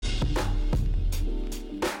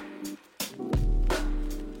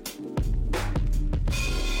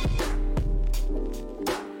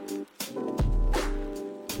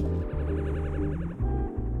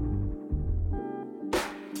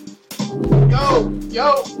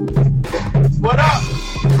Yo, what up?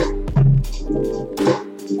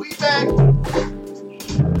 We back.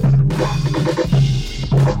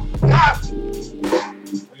 Ah.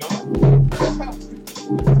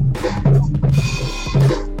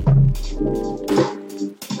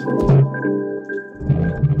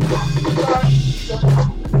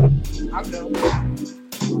 I know.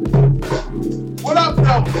 What up,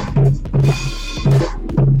 though?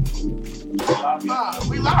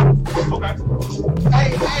 We live. Okay.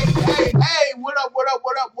 Hey, what up?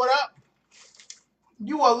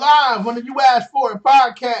 You are live on the You Asked For It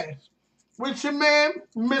podcast with your man,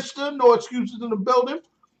 Mr. No Excuses in the building.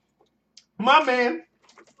 My man,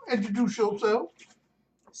 introduce yourself.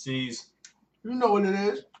 C's. You know what it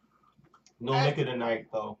is. No liquor tonight,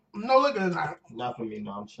 though. No liquor tonight. Not for me,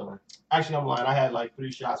 no. I'm chilling. Actually, I'm lying. I had like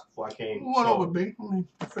 3 shots before I came. One over, B. Let me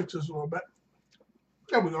fix this a little bit.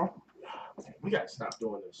 There we go. We got to stop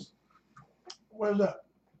doing this. Where's that?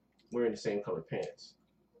 Wearing the same color pants.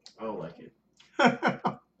 I don't like it.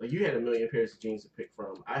 Like, you had a million pairs of jeans to pick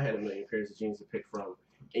from. I had a million pairs of jeans to pick from.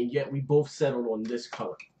 And yet we both settled on this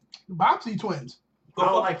color. Boxy twins. I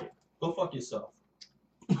don't like it. Go fuck yourself.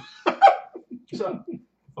 So,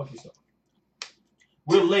 Fuck yourself.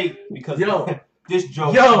 We're late because this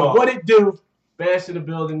joke. Yo, what it do? Bash in the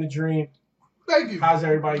building, the dream. Thank you. How's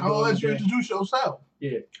everybody doing I'll let you today? introduce yourself.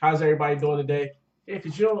 Yeah. How's everybody doing today? Yeah,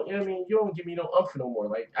 because you don't, you don't give me no umph no more.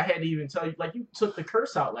 Like, I had to even tell you, like, you took the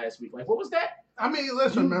curse out last week. Like, what was that? I mean,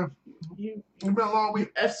 listen, man. You It's been a long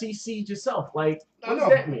week. FCC'd yourself. Like, I what know.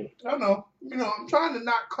 does that mean? I know. You know, I'm trying to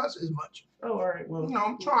not cuss as much. Oh, all right. Well, You know,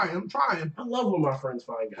 I'm trying. I love when my friends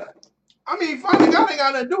find God. I mean, finally, God ain't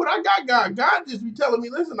got nothing to do with it. I got God. God just be telling me,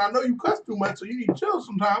 listen, I know you cuss too much, so you need to chill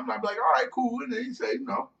sometimes. And I'd be like, all right, cool. And then he say,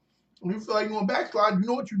 when you feel like you're going to backslide, you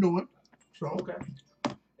know what you're doing. So, Okay.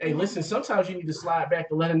 Hey, listen, sometimes you need to slide back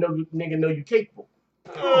to let a nigga know you're capable.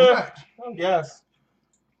 facts. Yes.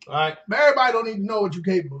 All right. But everybody don't need to know what you're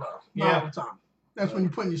capable of. Not Yeah. all the time. That's when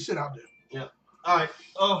you're putting your shit out there. All right.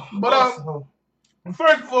 Oh, But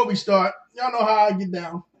first, before we start, y'all know how I get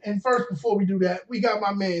down. And first, before we do that, we got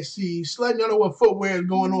my man C. Letting y'all know what footwear is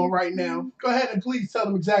going on right now. Go ahead and please tell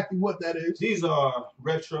them exactly what that is. these are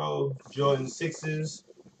retro Jordan 6s.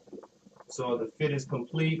 So the fit is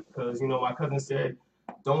complete because, my cousin said,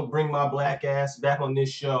 don't bring my black ass back on this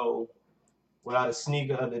show without a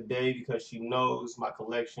sneaker of the day because she knows my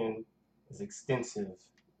collection is extensive.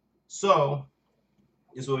 So,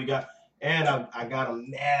 this is what we got. And I got them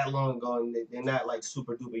mad long ago, and they're not like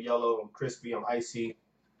super duper yellow and crispy. I'm icy.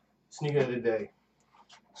 Sneaker of the day.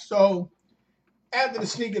 So, after the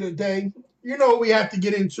sneak of the day, you know what we have to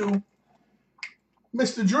get into.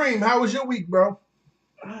 Mr. Dream, how was your week, bro?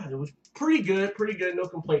 It was pretty good. No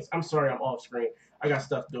complaints. I'm sorry I'm off screen. I got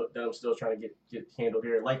stuff that I'm still trying to get handled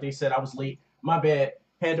here. Like they said, I was late. My bad.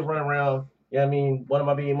 Had to run around. One of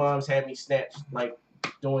my baby moms had me snatched, like,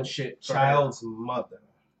 doing shit. for her. Child's mother.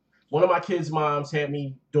 One of my kids' moms had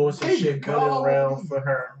me doing some There you shit, go. running around for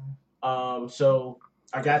her. So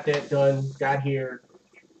I got that done. Got here.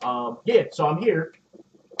 So I'm here.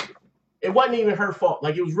 It wasn't even her fault.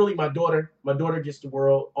 Like, it was really my daughter. My daughter gets the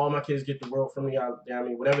world. All my kids get the world from me.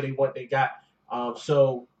 Whatever they want, they got.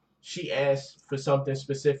 So she asked for something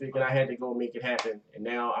specific, and I had to go make it happen. And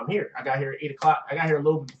now I'm here. I got here at 8 o'clock. I got here a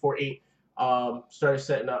little bit before 8. Started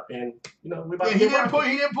setting up, and we about Yeah, to he get didn't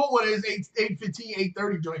put one of his 8:15,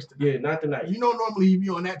 8:30 joints today. Yeah, not tonight. You know, normally he be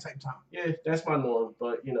on that type time. Yeah, that's my norm.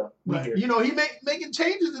 But we But, here. he making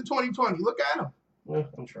changes in 2020. Look at him. Yeah,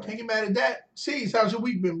 I'm trying. Can't get mad at that. C's, how's your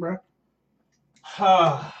week been, bro?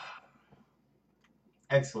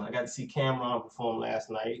 Excellent. I got to see Cameron perform last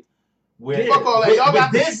night. Fuck all that. Y'all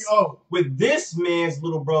got to see O. With this man's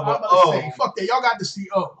little I'm brother, about to say, fuck that. Y'all got to see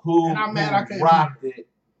O. who, And I'm mad I couldn't rocked it.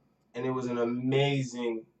 And it was an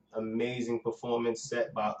amazing performance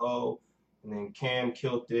set by O. And then Cam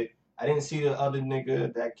killed it. I didn't see the other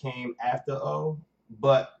nigga that came after O,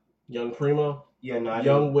 but Young Primo. yeah, no, I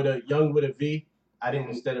Young with a V didn't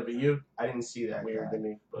instead of a U. I didn't see that Weird guy. to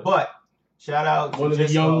me. But shout out to one of the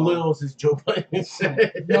Just young O. littles, as Joe Biden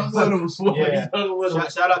said. Young littles. Yeah. Young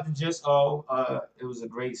littles. Shout out to Just O. It was a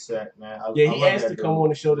great set, man. Yeah, I he love asked that to dude. come on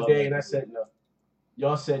the show Love today, that and I dude. said no.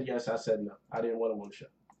 Y'all said yes, I said no. I didn't want him on the show.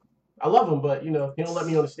 I love him, but he don't let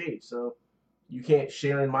me on the stage, so you can't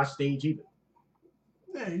share in my stage either.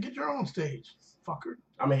 Yeah, you get your own stage, fucker.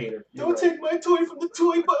 I'm a hater. You're Don't right. take my toy from the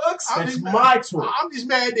toy box. I'm That's just my toy. I'm just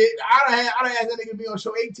mad that I done asked that nigga to be on the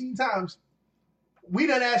show 18 times. We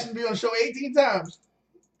done asked him to be on the show 18 times.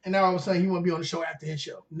 And now all of a sudden he want to be on the show after his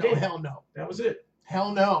show. No, Yeah. hell no. That was it.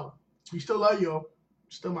 Hell no. We still love you.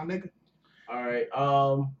 Still my nigga. All right.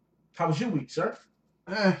 How was your week, sir?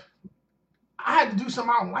 I had to do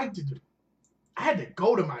something I don't like to do. I had to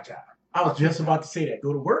go to my job. I was just about to say that.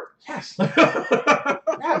 Go to work? Yes.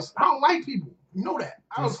 Yes. I don't like people. You know that.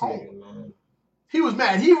 I was home. Man. He was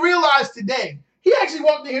mad. He realized today. He actually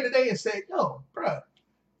walked in here today and said, "Yo, bro,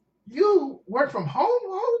 you work from home?"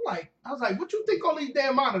 I was like, "What you think all these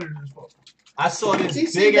damn monitors is for?" I saw this He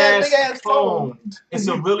big ass phone. It's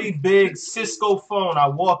a really big Cisco phone. I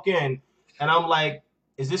walk in and I'm like,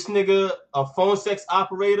 is this nigga a phone sex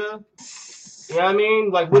operator? You know what I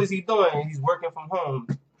mean? Like, what is he doing? And he's working from home.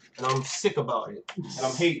 And I'm sick about it. And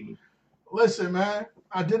I'm hating. Listen, man,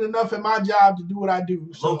 I did enough at my job to do what I do.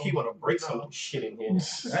 So, Low key want to break some shit in here.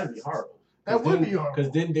 That'd be horrible. That would be horrible.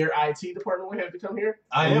 Because then their IT department would have to come here.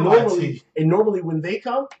 I am normally, IT. And normally when they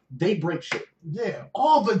come, they break shit. Yeah,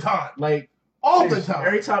 all the time. Like, all the time.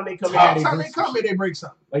 Every time they come in, they break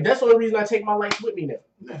something. Like, that's the only reason I take my lights with me now.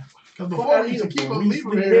 Yeah. Because before we used to keep them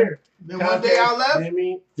leaving here. Then one day I left. You know what I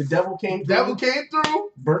mean? The devil came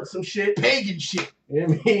through. Burnt some shit. Pagan shit. You know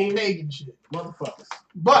what I mean? Pagan shit. Motherfuckers.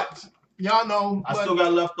 But, y'all know. I still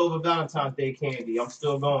got leftover Valentine's Day candy. I'm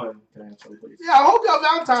still going. Yeah, I hope y'all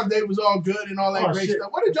Valentine's Day was all good and all that great shit.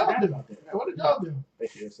 stuff. What did y'all do? What did y'all do?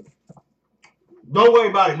 Thank you. Don't worry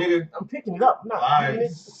about it, nigga. I'm picking it up. No, I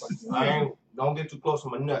ain't. Don't get too close to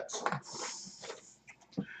my nuts.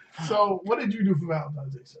 So, what did you do for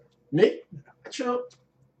Valentine's Day, sir? Me? Chill.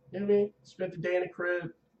 You know what I mean? Spent the day in the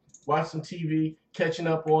crib, watched some TV, catching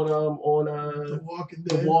up on The Walking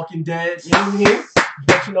Dead. You know what I mean?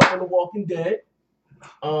 Catching up on The Walking Dead.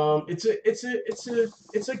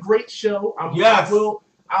 It's a great show.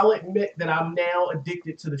 I'll admit that I'm now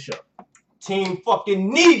addicted to the show. Team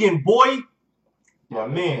fucking Negan, boy. My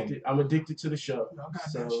man. I'm addicted to the show. Y'all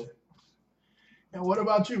got that shit. And what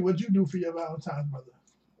about you? What'd you do for your Valentine's, brother?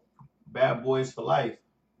 Bad Boys for Life.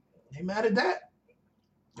 Ain't mad at that.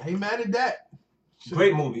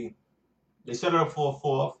 Great movie. They set it up for a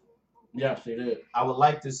fourth. Yes, they did. I would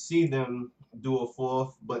like to see them do a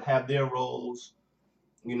fourth, but have their roles.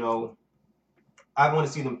 You know, I want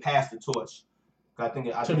to see them pass the torch. To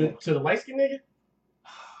the light skinned nigga.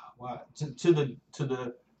 Why? To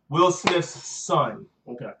the Will Smith's son.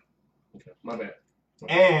 Okay, my bad.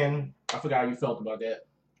 And I forgot how you felt about that.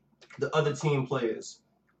 The other team players.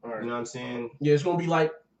 All right. You know what I'm saying? Yeah, it's gonna be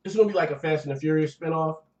like a Fast and the Furious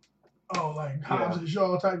spinoff. Oh, like Hobbs and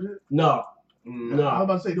Shaw type shit? No. I was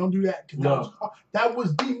about to say, don't do that. No. That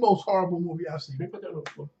was the most horrible movie I've seen. Can you put that on the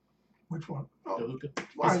floor? Which one? Oh,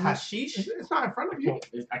 it's hashish? It's not in front of you.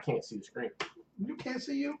 I can't see the screen. You can't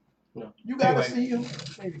see you? No. You gotta see you.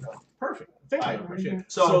 There you go. Perfect. Thank you. I appreciate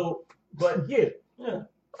it. So, but yeah.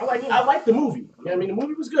 I like the movie. You know what I mean, the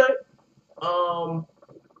movie was good.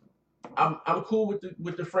 I'm cool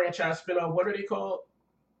with the franchise spinoff. What are they called?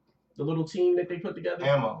 The little team that they put together?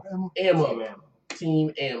 Ammo.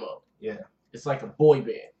 Team Ammo. Yeah. It's like a boy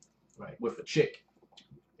band. Right. With a chick.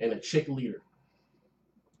 And a chick leader.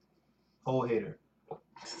 Whole hater.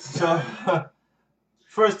 So,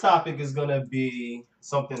 first topic is going to be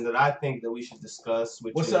something that I think that we should discuss.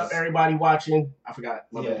 What's up, everybody watching? I forgot.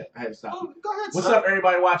 My bad. I had to stop. Oh, go ahead, What's up,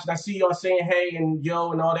 everybody watching? I see y'all saying hey and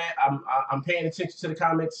yo and all that. I'm paying attention to the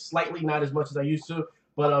comments slightly, not as much as I used to.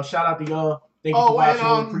 But shout out to y'all. Thank you for watching.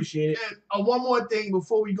 We appreciate it. And one more thing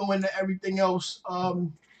before we go into everything else.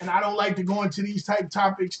 And I don't like to go into these type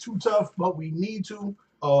topics too tough, but we need to.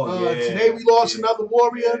 Today we lost another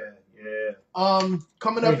warrior. Yeah.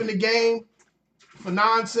 Coming up in the game for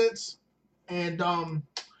nonsense. And I'm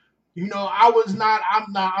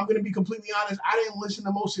gonna be completely honest. I didn't listen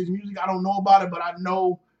to most of his music. I don't know about it, but I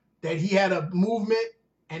know that he had a movement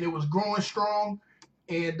and it was growing strong.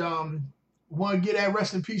 And want to get that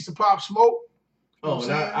rest in peace to Pop Smoke. Oh,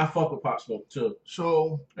 and I fuck with Pop Smoke too.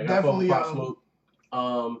 So definitely I fuck with Pop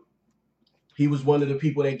Smoke. He was one of the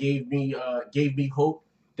people that gave me hope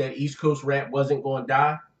that East Coast rap wasn't going to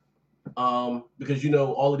die. Because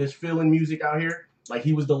all of this feeling music out here, like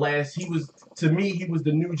he was to me he was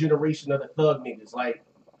the new generation of the thug niggas. Like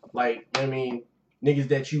I mean, niggas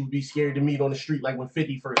that you would be scared to meet on the street, like when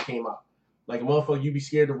 50 first came out. Like a motherfucker you'd be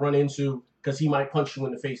scared to run into because he might punch you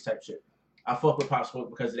in the face type shit. I fuck with Pop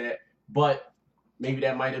Smoke because of that. But maybe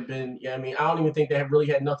that might have been, I don't even think that really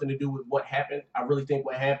had nothing to do with what happened. I really think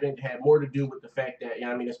what happened had more to do with the fact that,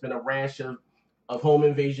 it's been a rash of home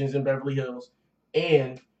invasions in Beverly Hills.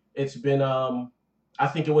 And it's been, I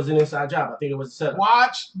think it was an inside job. I think it was a setup.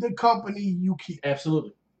 Watch the company you keep.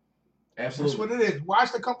 Absolutely. That's what it is.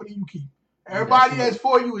 Watch the company you keep. Everybody that's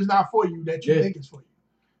for you is not for you that you think is for you.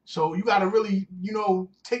 So you got to really,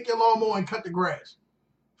 take your lawnmower and cut the grass.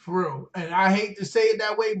 For real. And I hate to say it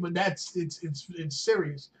that way, but it's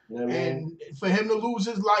serious. And for him to lose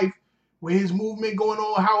his life with his movement going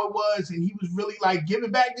on, how it was, and he was really like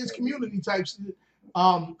giving back this community type shit.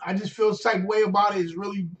 I just feel the type way about it.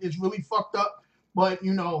 It's really fucked up. But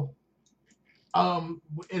you know,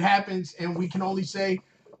 it happens, and we can only say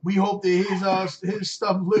we hope that his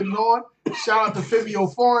stuff lives on. Shout out to Fabio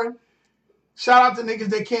Foreign. Shout out to niggas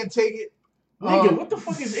that can't take it. Nigga, what the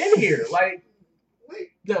fuck is in here? Like,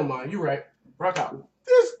 never mind. You right. Rock out.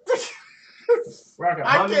 Rock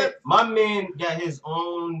out. My man got his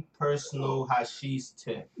own personal hashish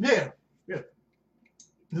tip. Yeah.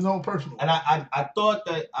 His own personal. And I thought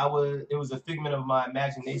that it was a figment of my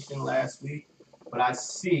imagination last week, but I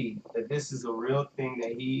see that this is a real thing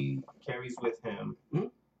that he carries with him. Mm-hmm.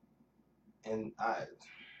 And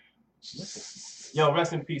yo,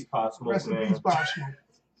 rest in peace, Pop Smoke. Rest in peace, Pop Smoke.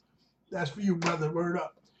 That's for you, brother. Word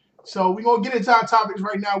up. So we're gonna get into our topics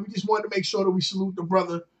right now. We just wanted to make sure that we salute the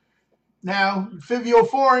brother. Now, Fabio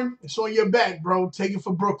Foreign, it's on your back, bro. Take it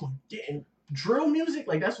for Brooklyn. Yeah, and drill music,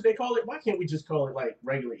 like that's what they call it. Why can't we just call it like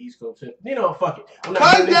regular East Coast? You know, fuck it. I'm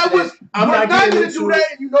not gonna do that.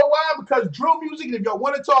 And you know why? Because drill music, and if y'all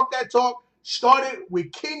want to talk that talk, started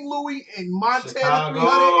with King Louis and Montana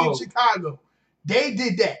 300 in Chicago. They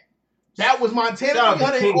did that. That was Montana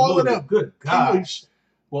 300 and all of them. Good God.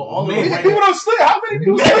 Well, all the people don't sleep. How many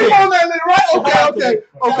people sleep on that nigga, right? Okay.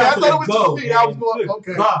 I thought it was just me. I was going,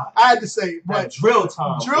 okay. I had to say it. But drill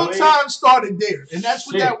time started there. And that's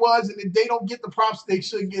what that was. And they don't get the props they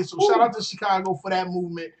should get. So shout out to Chicago for that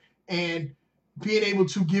movement and being able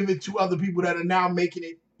to give it to other people that are now making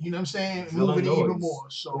it, you know what I'm saying? Moving it even more.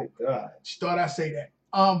 So just thought I'd say that.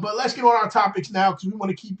 But let's get on our topics now because we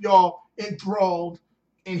want to keep y'all enthralled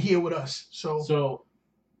and here with us. So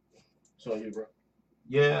you, bro.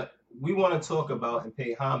 Yeah, we want to talk about and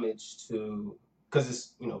pay homage to, because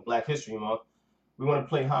it's, Black History Month, we want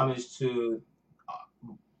to pay homage to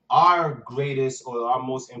our greatest or our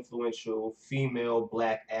most influential female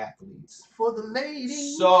Black athletes. For the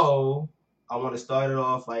ladies. So I want to start it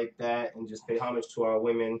off like that and just pay homage to our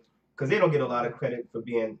women, because they don't get a lot of credit for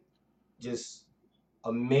being just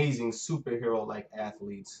amazing superhero-like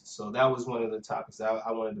athletes. So that was one of the topics that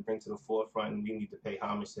I wanted to bring to the forefront, and we need to pay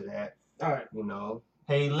homage to that. All right.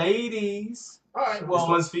 Hey, ladies. All right, well, this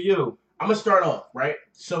one's for you. I'm going to start off, right?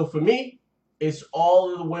 So for me, it's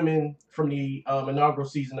all of the women from the inaugural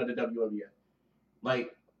season of the WNBA.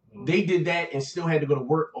 Like, they did that and still had to go to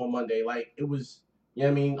work on Monday. Like, it was, you know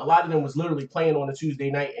what I mean? A lot of them was literally playing on a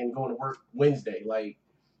Tuesday night and going to work Wednesday. Like,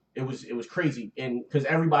 it was crazy. And because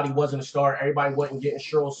everybody wasn't a star, everybody wasn't getting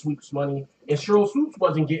Cheryl Swoops money, and Cheryl Swoops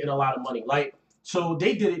wasn't getting a lot of money. Like, so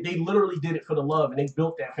they did it. They literally did it for the love, and they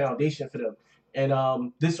built that foundation for them.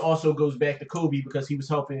 And this also goes back to Kobe because he was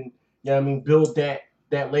helping, build that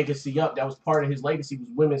legacy up. That was part of his legacy, was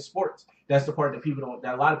women's sports. That's the part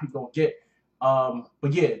that a lot of people don't get.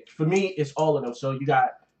 But yeah, for me, it's all of them. So you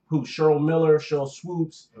got Cheryl Miller, Cheryl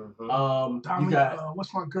Swoops. Mm-hmm. You got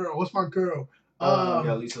what's my girl?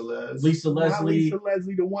 Yeah, Lisa Leslie. Lisa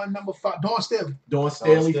Leslie, the one number 5. Dawn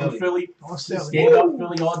Staley from Philly. Stand up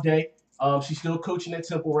Philly all day. She's still coaching at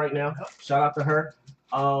Temple right now. Shout out to her.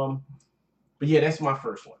 But yeah, that's my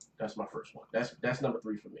first one. That's number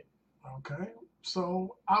 3 for me. Okay.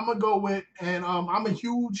 So I'm gonna go with, and I'm a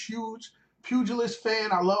huge pugilist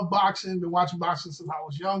fan. I love boxing. Been watching boxing since I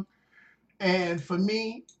was young. And for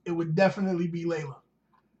me, it would definitely be Layla.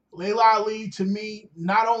 Layla Ali, to me,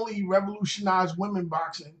 not only revolutionized women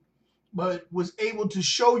boxing, but was able to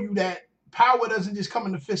show you that power doesn't just come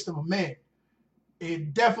in the fist of a man.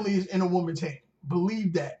 It definitely is in a woman's hand.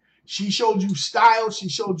 Believe that. She showed you style. She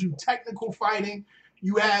showed you technical fighting.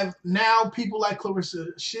 You have now people like Clarissa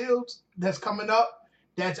Shields that's coming up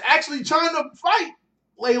that's actually trying to fight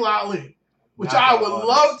Layla Ali, which I would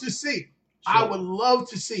love to see. I would love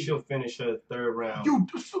to see. She'll finish her 3rd round. You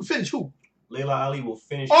finish who? Layla Ali will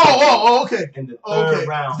finish. Okay. In the 3rd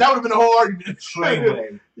round. That would have been a whole argument.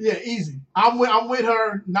 Trainway. Yeah, easy. I'm with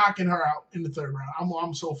her, knocking her out in the 3rd round.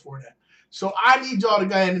 I'm so for that. So I need y'all to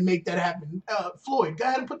go ahead and make that happen. Floyd, go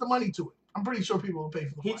ahead and put the money to it. I'm pretty sure people will pay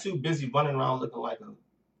for the fight. He's too busy running around looking like a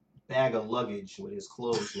bag of luggage with his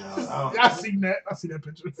clothes now. I seen that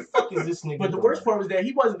picture. What the fuck is this nigga But the worst part was that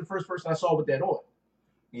he wasn't the first person I saw with that on.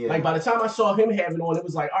 Yeah. Like by the time I saw him have it on, it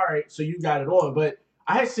was like, all right, so you got it on. But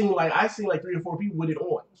I had seen like 3 or 4 people with it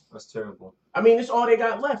on. That's terrible. I mean, it's all they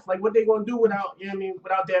got left. Like, what they gonna do without,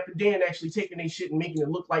 without Dapper Dan actually taking their shit and making it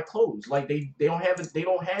look like clothes? Like they don't have it. They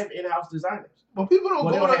don't have in-house designers. Well, people don't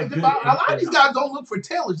go. A lot of these guys don't look for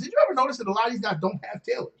tailors. Did you ever notice that a lot of these guys don't have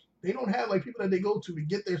tailors? They don't have like people that they go to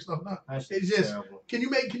get their stuff done. That It's shit's just, terrible. can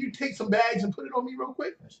you take some bags and put it on me real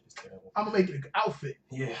quick? That shit's terrible. I'm gonna make it an outfit.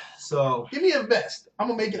 Yeah. So Give me a vest. I'm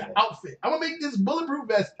gonna make it an outfit. I'm gonna make this bulletproof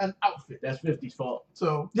vest an outfit. That's 50's fault.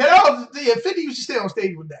 So yeah, 50 used to stay on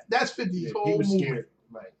stage with that. That's 50's Yeah, whole he was movement. scared.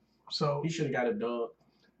 Right. So He should have got a dog.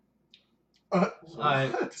 all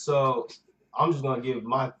right. So I'm just gonna give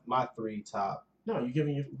my 3 top. No, you're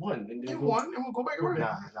giving you one. And give then one, and we'll go back around. Nah,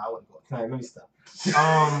 I wouldn't go. All right, let me stop.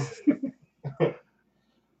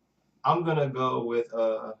 I'm gonna go with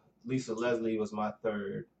Lisa Leslie was my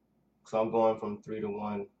 3rd, so I'm going from 3 to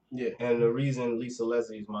 1. Yeah. And the reason Lisa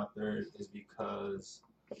Leslie is my 3rd is because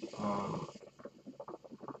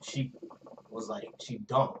she was like, she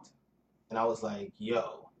dunked, and I was like,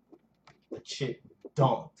 yo, the chick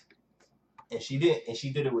dunked, and she did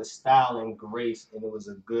it with style and grace, and it was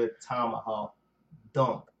a good tomahawk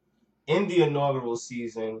dunk in the inaugural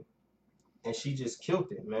season, and she just killed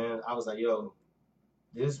it, man. I was like, yo,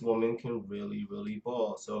 this woman can really, really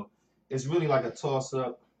ball. So it's really like a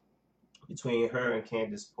toss-up between her and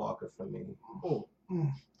Candace Parker for me.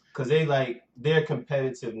 Because their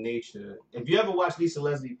competitive nature. If you ever watch Lisa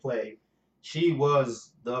Leslie play, she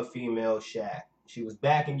was the female Shaq. She was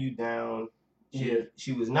backing you down.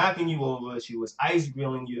 She was knocking you over. She was ice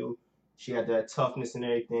grilling you. She had that toughness and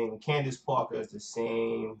everything. Candace Parker is the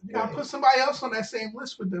same. You gotta put somebody else on that same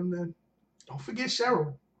list with them then. Don't forget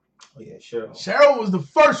Cheryl. Oh yeah, Cheryl. Cheryl was the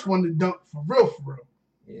first one to dunk for real.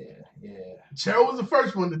 Yeah. Cheryl was the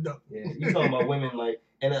first one to dunk. Yeah, you talking about women like,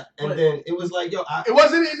 and then it was like, yo, it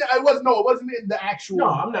wasn't in the actual. No,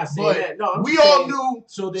 I'm not saying that. No, we all knew.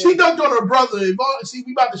 So then, she dunked on her brother. See,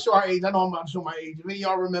 we about to show our age. I know I'm about to show my age. If any of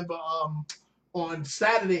y'all remember, on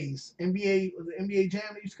Saturdays, NBA Jam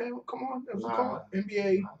that used to come on. That was called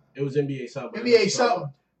NBA. It was NBA something. NBA something.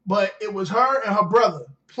 But it was her and her brother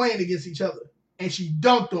playing against each other, and she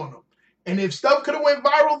dunked on them. And if stuff could have went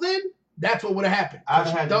viral then, that's what would have happened.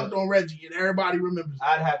 She dunked on Reggie, and everybody remembers.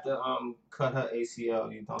 I'd have to cut her ACL.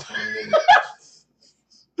 You dunked on me.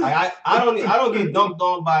 I don't get dunked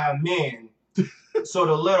on by a man. So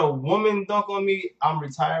to let a woman dunk on me, I'm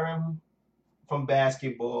retiring from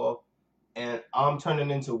basketball, and I'm turning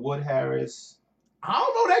into Wood Harris. I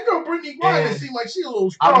don't know, that girl Brittany Griner seemed like she a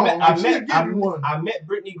little strong. I met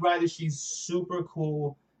Brittany Griner. She's super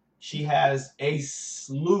cool. She has a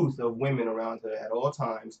sleuth of women around her at all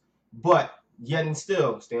times. But yet and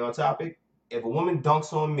still, stay on topic. If a woman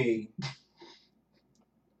dunks on me,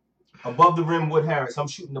 above the rim Wood Harris, I'm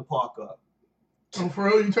shooting the park up. Oh, for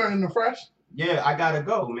real? You turning to fresh? Yeah, I gotta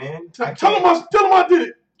go, man. Tell them I did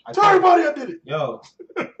it. Tell everybody I did it. Yo.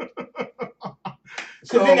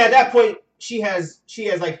 Because then at that point, she has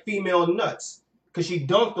like female nuts. Because she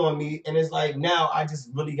dunked on me, and it's like, now I just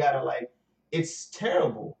really gotta it's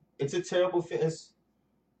terrible. It's a terrible fit.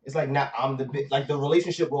 It's like, now I'm the big, like the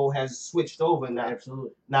relationship role has switched over now.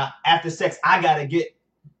 Absolutely. Now after sex, I gotta get,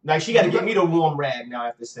 like she gotta get me the warm rag now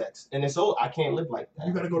after sex. And it's I can't live like that.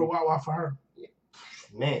 You gotta go to Wawa for her. Yeah.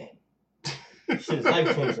 Man. Shit is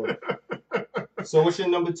life changing. So what's your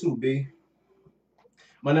number 2, B?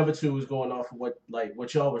 My number 2 is going off of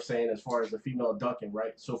what y'all were saying as far as the female dunking,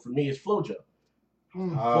 right? So for me, it's FloJo.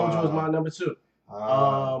 FloJo is my number 2.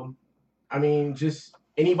 I mean, just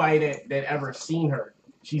anybody that ever seen her,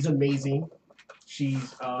 she's amazing.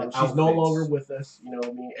 She's no longer with us. You know,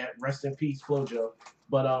 I mean, rest in peace, FloJo.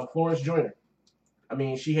 But Florence Joyner, I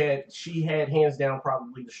mean, she had hands down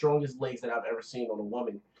probably the strongest legs that I've ever seen on a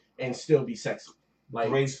woman, and still be sexy, like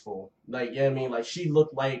graceful. Like, yeah, I mean, like she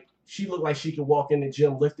looked like she could walk in the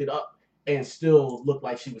gym, lift it up, and still look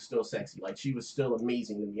like she was still sexy. Like she was still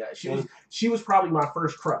amazing to me. She was probably my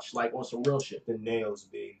first crush, like on some real shit. The nails,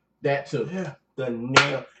 B. That too. Yeah. The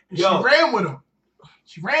nail. She ran with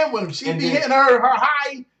him. She'd be hitting her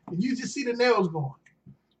high, and you just see the nails going.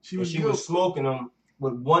 She was smoking them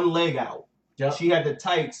with one leg out. Yep. She had the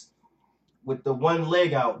tights with the one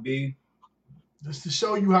leg out, B. Just to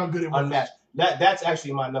show you how good it was. Unmatched. That's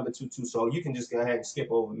actually my number 2 too. So you can just go ahead and skip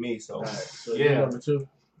over me. So, so yeah, number 2.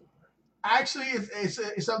 Actually,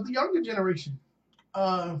 it's of the younger generation.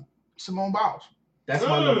 Simone Biles. That's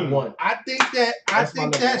my number 1. I think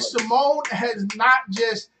that Simone has not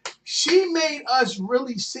just, she made us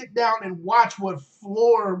really sit down and watch what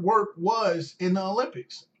floor work was in the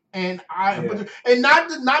Olympics. And and not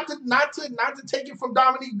to take it from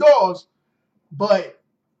Dominique Dawes, but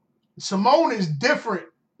Simone is different.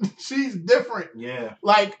 She's different. Yeah.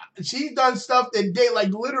 Like she's done stuff that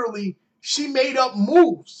literally she made up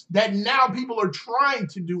moves that now people are trying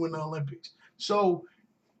to do in the Olympics. So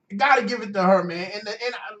gotta give it to her, man. And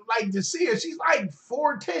I like to see her. She's like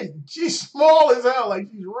 4'10". She's small as hell. Like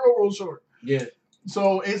she's real short. Yeah.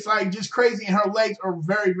 So it's like just crazy, and her legs are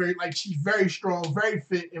very, very like she's very strong, very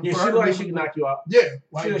fit. And Yeah, for she her look to like be she can able to- knock you out. Yeah,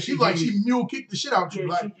 like She she mule kick the shit out you, Yeah,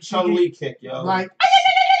 like Chung Lee kick, yo. like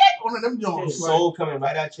one of them joints. Yeah. Like, Soul coming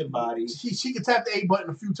right at your body. she can tap the A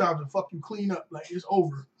button a few times and fuck you clean up. Like it's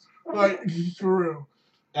over. Like for real.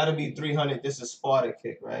 That'll be 300. This is Sparta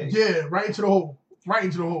kick, right? Yeah, right into the hole. Right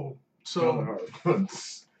into the hole. So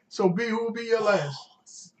so B, who will be your last?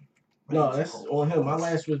 No, that's on him. My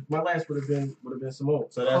last would have been Simone.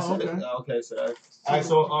 So that's okay. So that's all right.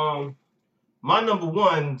 So my number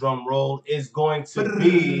one drum roll is going to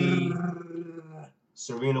be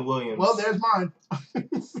Serena Williams. Well, there's mine.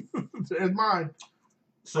 There's mine.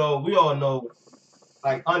 So we all know,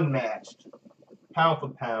 like unmatched, pound for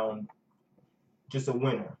pound, just a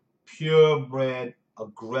winner. Purebred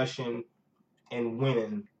aggression and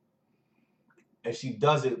winning. And she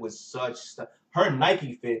does it with such stuff. Her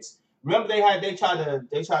Nike fits. Remember they tried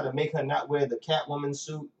to make her not wear the Catwoman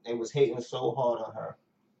suit. They was hating so hard on her.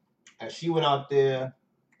 And she went out there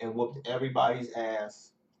and whooped everybody's ass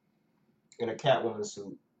in a Catwoman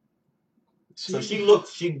suit. So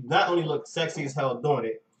she not only looked sexy as hell doing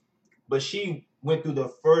it, but she went through the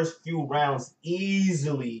first few rounds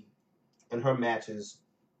easily in her matches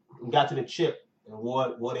and got to the chip and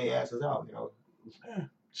wore their asses out, you know. Yeah.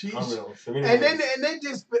 She's, unreal. And then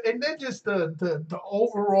just the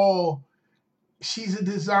overall, she's a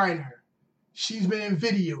designer. She's been in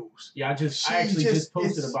videos. Yeah, I actually just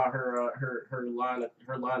posted about her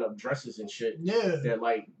line of dresses and shit. Yeah. That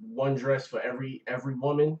like one dress for every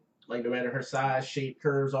woman, like no matter her size, shape,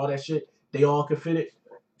 curves, all that shit, they all could fit it.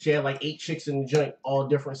 She had like 8 chicks in the joint, all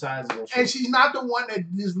different sizes and shit. And she's not the one that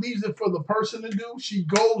just leaves it for the person to do. She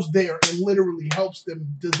goes there and literally helps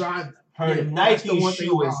them design them. Her Nike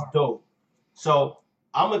shoe is dope. So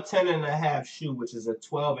I'm a 10.5 shoe, which is a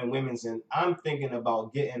 12 in women's, and I'm thinking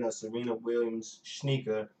about getting a Serena Williams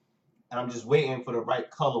sneaker, and I'm just waiting for the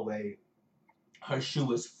right colorway. Her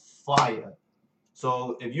shoe is fire.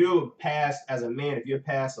 So if you're past, as a man, if you're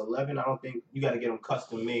past 11, I don't think you got to get them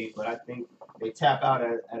custom made, but I think they tap out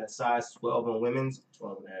at a size 12 in women's.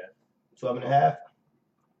 12.5.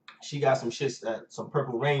 She got some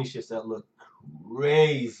Purple Rain shits that look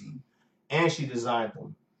crazy. And she designed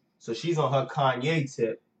them. So she's on her Kanye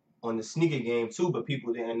tip on the sneaker game too, but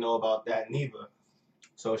people didn't know about that neither.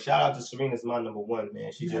 So shout out to Serena's my number one,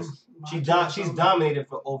 man. She's dominated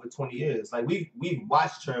for over 20 years. Like we've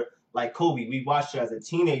watched her like Kobe. We watched her as a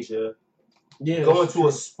teenager go into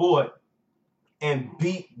a sport and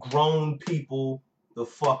beat grown people the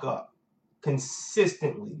fuck up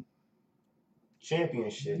consistently.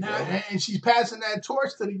 Championship. And she's passing that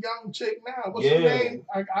torch to the young chick now. What's her name?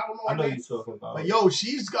 I don't know. I know you're talking about. But yo,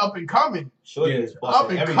 she's up and coming. Up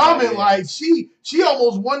and coming. Like she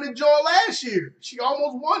almost won the joint last year. She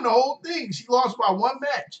almost won the whole thing. She lost by 1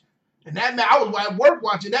 match. And that match, I was at work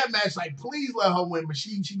watching that match. Like, please let her win. But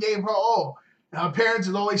she gave her all. And her parents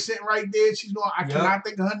is always sitting right there. She's going. I cannot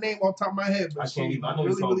think of her name off the top of my head. But I can't even. I know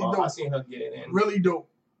really, really dope. I seen her get it in. Really dope.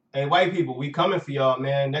 Hey, white people, we coming for y'all,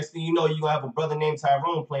 man. Next thing you know, you gonna have a brother named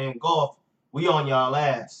Tyrone playing golf. We on y'all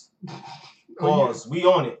ass. Pause. We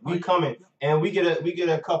on it. We coming, and we get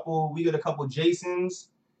a couple Jasons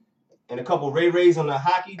and a couple Ray Rays on the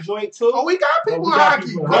hockey joint too. Oh, we got people in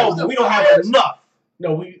hockey, bro. But we don't have enough.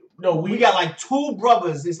 We got like 2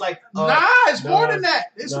 brothers. It's like it's more than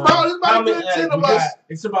that. It's about a good 10 of us.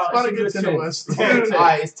 It's about a good 10 of us. All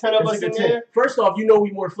right, it's 10 of us in there. First off, you know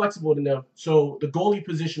we more flexible than them, so the goalie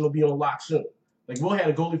position will be on lock soon. Like we'll have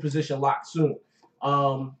a goalie position locked soon.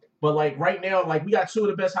 But like right now, like we got 2 of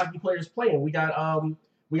the best hockey players playing. We got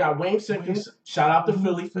Wayne Simmons. Shout out to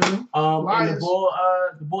Philly. And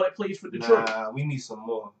the boy that plays for Detroit. Nah, we need some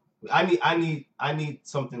more. I need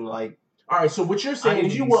something like. All right, so what you're saying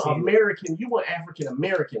is you want African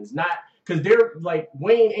Americans, not because they're like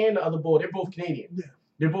Wayne and the other boy, they're both Canadian. Yeah.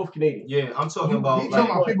 They're both Canadian. Yeah, I'm talking about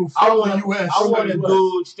people from the U.S. I want a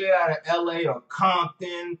dude straight out of L.A. or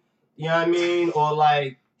Compton, you know what I mean, or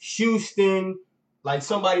like Houston, like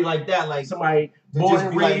somebody like that, like somebody born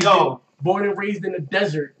and raised in the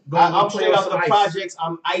desert. I'm straight out the projects.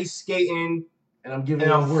 I'm ice skating, and I'm giving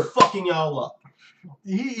y'all work, fucking y'all up.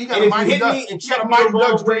 He got a Mighty Ducks. And check me the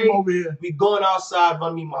wrong way over here. We going outside,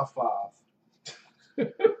 run me my 5.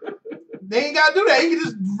 They ain't gotta do that. He can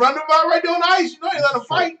just run them out right there on the ice. You know, they let him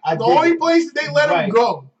fight. The only place they let him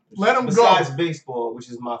go. Let him go. Besides baseball, which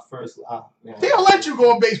is my first. They don't let you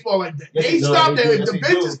go in baseball like that. They stop there. If the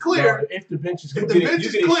bench is clear. If the bench is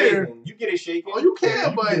clear. You get it shaking. Oh, you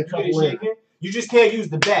can, but you get it shaking. You just can't use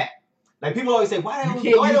the bat. Like people always say, why don't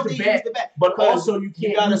they use the bat? But also you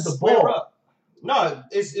can't use the ball. No,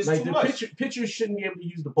 it's Like too the much. pitchers shouldn't be able to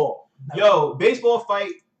use the ball. Yo, baseball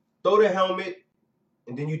fight, throw the helmet,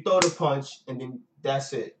 and then you throw the punch, and then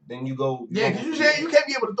that's it. Then you go. Yeah, because you said you can't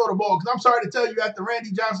be able to throw the ball. Because I'm sorry to tell you, after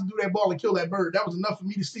Randy Johnson threw that ball and kill that bird, that was enough for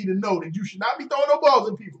me to see to know that you should not be throwing no balls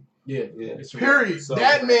at people. Yeah. Period. So,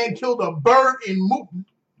 that man killed a bird in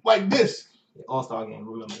like this. All-Star game,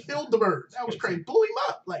 remember? Killed the bird. That was crazy. Blew him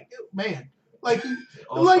up. Like, man. Like,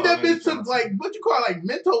 All-Star that game bitch took, Johnson. like, what you call it, like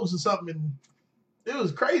Mentos or something. And it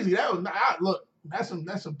was crazy. That was, look, that's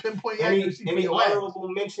some pinpoint accuracy. Any honorable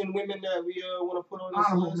mention women that we want to put on this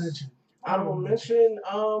honorable list? mention. Honorable mention.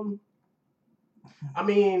 I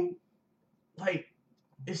mean, like,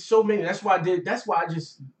 it's so many. That's why I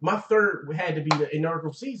just my third had to be the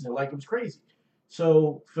inaugural season. Like, it was crazy.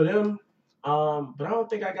 So for them, but I don't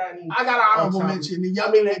think I got any. I got an honorable mention. The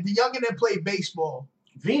youngin that played baseball.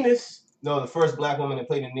 Venus. No, the first black woman that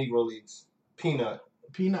played in Negro Leagues. Peanut.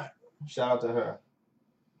 Shout out to her.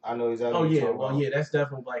 I know exactly. Oh yeah, well yeah, that's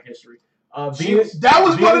definitely Black history. Venus. That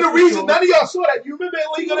was one of the reasons. None of y'all saw that. You remember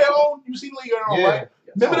that League of Their Own? You seen League of Their Own, right?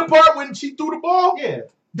 Remember the part when she threw the ball? Yeah.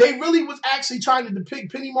 They really was actually trying to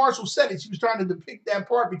depict. Penny Marshall said it. She was trying to depict that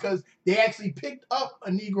part because they actually picked up a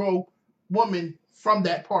Negro woman from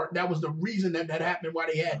that part. That was the reason that happened. Why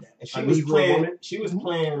they had that. And she was playing. She was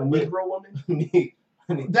playing a Negro woman.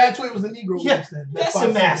 That's why it was a Negro. Yeah, that's the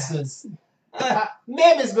Masters.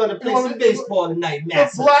 Mama's gonna play some baseball tonight,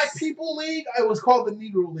 Masters. The Black People League. It was called the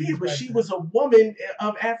Negro League. Yeah, but she was a woman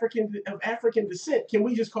of African descent. Can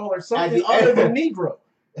we just call her something other than Negro?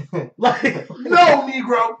 Like no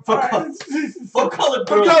Negro for Colored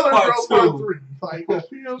Girls Part 2. Like,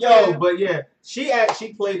 but yeah, she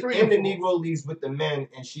actually played in the Negro Leagues with the men,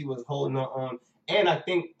 and she was holding her own. And I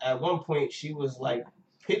think at one point she was like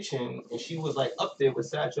pitching, and she was like up there with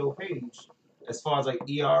Satchel Paige as far as like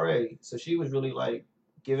ERA. So she was really like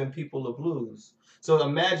giving people the blues. So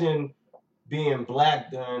imagine being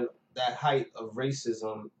black during that height of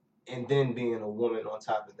racism, and then being a woman on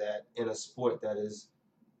top of that in a sport that is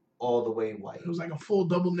all the way white. It was like a full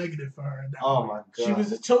double negative for her. Oh my god! She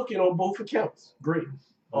was a token on both accounts. Great,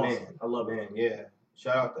 awesome. Man, I love it. Yeah,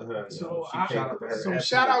 shout out to her. So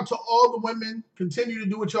shout out to all the women. Continue to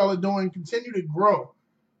do what y'all are doing. Continue to grow,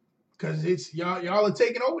 because it's y'all are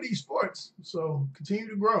taking over these sports. So continue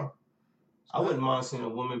to grow. I wouldn't mind seeing a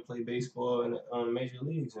woman play baseball in major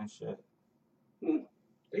leagues and shit.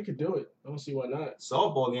 They could do it. I don't see why not.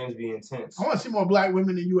 Softball games be intense. I want to see more black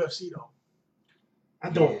women in UFC though. I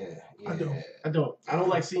don't. Yeah. I don't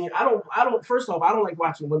like seeing. I don't. First off, I don't like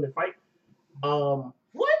watching women fight.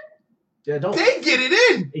 What? Yeah, don't. They get it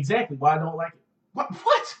in. Exactly. Why I don't like it.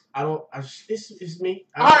 What? I don't. It's me.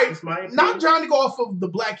 All right. It's my opinion. Not trying to go off of the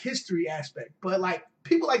Black history aspect, but like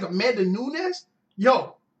people like Amanda Nunes,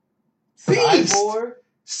 Feast,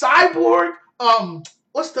 Cyborg.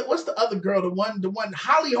 What's the other girl? The one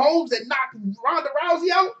Holly Holmes that knocked Ronda Rousey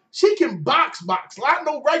out. She can box, not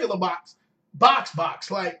no regular box.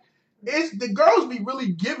 Like the girls be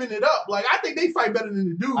really giving it up. Like I think they fight better than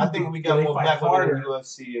the dudes. I think if we got more black women in the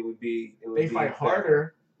UFC, it would be fight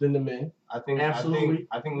harder than the men. I think absolutely.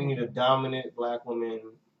 I think we need a dominant black woman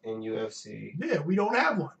in UFC. Yeah, we don't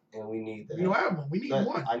have one. And we need that. We don't have one. We need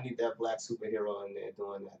one. I need that black superhero in there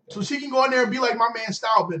doing that thing. So she can go in there and be like my man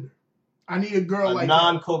Stylebender. I need a girl like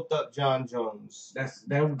non-coked up John Jones. That's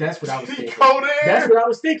what I was thinking. Go there. That's what I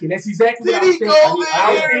was thinking. That's exactly what I was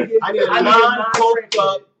thinking. I need a non-coked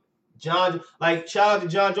up John. Like shout out to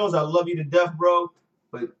John Jones. I love you to death, bro.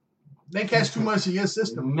 But they catch too much in your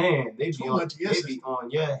system. Man, they be on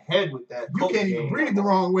your head with that. You can't even breathe the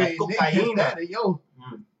wrong way. They get that,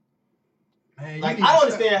 Man, like I don't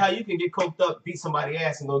understand how you can get coked up, beat somebody's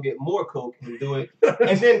ass, and go get more coke and do it,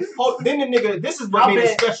 and then the nigga. This is what made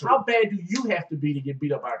it special. How bad do you have to be to get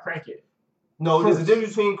beat up by a crackhead? No, there's a difference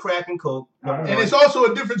between crack and coke. And it's also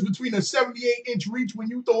a difference between a 78-inch reach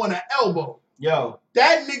when you throw in an elbow. Yo,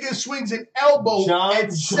 that nigga swings an elbow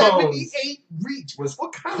at 78 reach. Was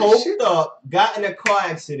what kind coked of shit? Up, got in a car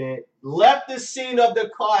accident, left the scene of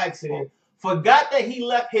the car accident, forgot that he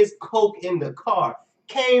left his coke in the car.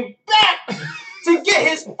 Came back to get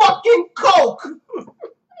his fucking coke.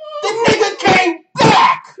 The nigga came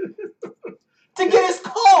back to get his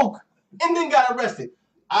coke and then got arrested.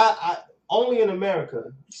 I only in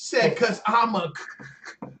America. He said, "Cause I'm a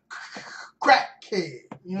crack kid."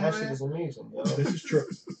 You know that shit is amazing, yo. This is true.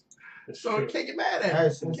 So true. Can't get mad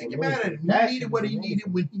at him. Can't get mad at him. He needed what he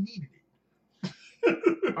needed when he needed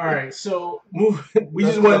it. All right, so we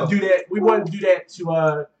just want to do that. We want to do that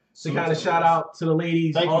to kind of shout out to the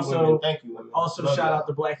ladies. Thank you, women. Also shout out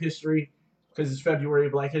to Black History because it's February,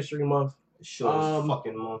 Black History Month. Sure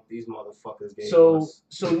fucking month. These motherfuckers gave us.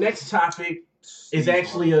 So next topic is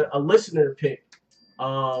actually a listener pick.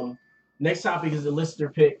 Next topic is a listener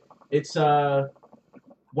pick. It's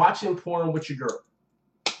watching porn with your girl.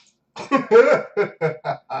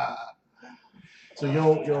 So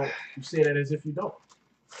you say that as if you don't.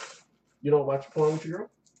 You don't watch porn with your girl?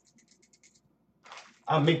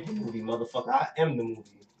 I make the movie, motherfucker. I am the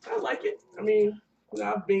movie. I like it. I mean,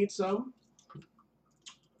 I've made some.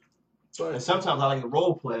 And sometimes I like to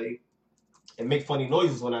role play and make funny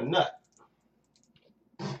noises when I nut.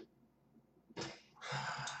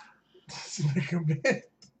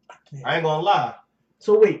 I ain't gonna lie.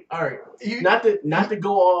 So wait, all right. Not to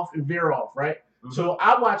go off and veer off, right? Mm-hmm. So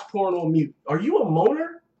I watch porn on mute. Are you a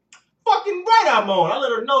moaner? Fucking right, I'm on. I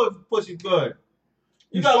let her know if the pussy's good.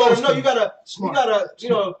 You gotta let her know. You gotta,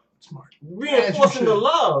 reinforcing the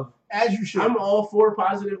love. As you should. I'm all for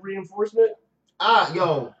positive reinforcement.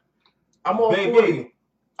 Yo, I'm all for it.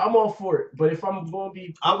 I'm all for it. But if I'm gonna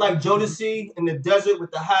be, I'm like Jodeci in the desert with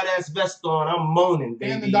the hot ass vest on. I'm moaning,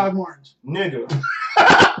 baby. And the Doc Martens, nigga.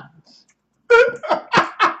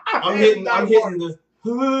 I'm hitting the.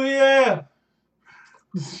 Oh yeah.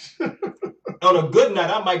 On a good night,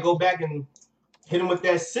 I might go back and hit him with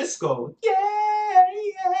that Cisco. Yeah.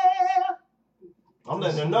 I'm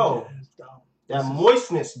letting her know. That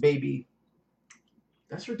moistness, baby.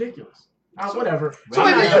 That's ridiculous. Whatever. So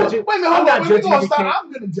wait a minute, hold on. I'm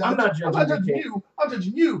gonna judge. I'm not judging you. I'm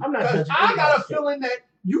judging you. I'm not judging. I got a feeling that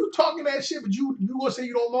you talking that shit, but you gonna say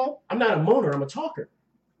you don't moan? I'm not a moaner. I'm a talker.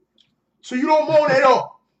 So you don't moan at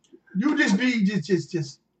all. You just be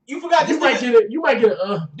just. You forgot this. You might get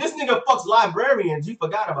a. This nigga fucks librarians. You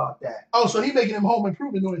forgot about that. Oh, so he making them home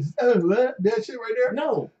improvement noises. That shit right there.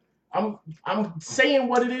 No, I'm saying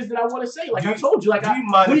what it is that I want to say. Like I told you, like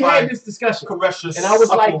we had this discussion, and I was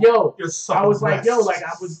like, yo, I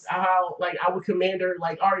would command her,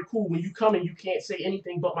 like, all right, cool. When you come in, you can't say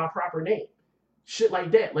anything but my proper name, shit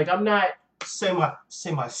like that. Like I'm not. Say my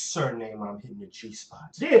surname when I'm hitting the G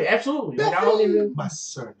spots. Yeah, absolutely. Like I don't even my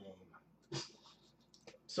surname.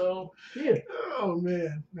 So yeah. Oh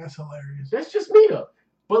man, that's hilarious. That's just me though.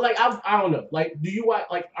 But like I don't know. Like, do you watch?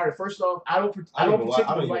 Like, all right. First off, I don't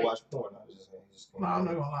particularly watch porn. No, I'm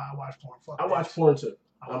not gonna lie. I watch porn. I watch porn too.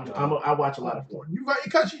 I watch a lot of porn. You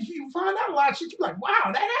because you find out a lot of shit. You're like,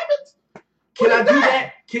 wow, that happens. Can I do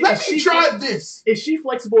that? Let me try this. Is she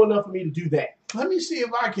flexible enough for me to do that? Let me see if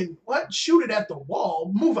I can shoot it at the wall.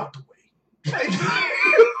 Move out the way.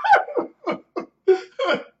 I'm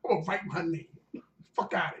gonna fight my knee.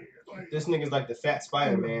 Fuck out of here. This nigga's like the fat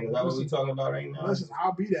Spider-Man. Is that what we talking about right now? Listen,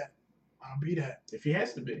 I'll be that. If he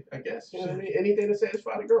has to be, I guess. You know what I mean? Anything to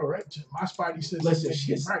satisfy the girl, right? My Spidey says. Listen,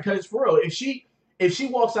 because for real, if she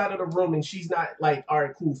walks out of the room and she's not like, all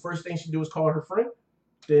right, cool. First thing she do is call her friend.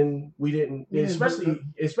 Then we didn't. Yeah, especially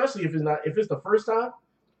if it's the first time.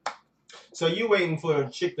 So you waiting for a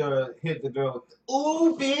chick to hit the girl with the,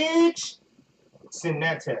 ooh, bitch. Send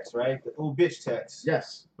that text, right? The ooh, bitch text.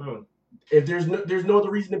 Yes. If there's no other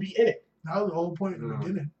reason to be in it. That was the whole point in the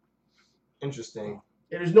beginning. Interesting.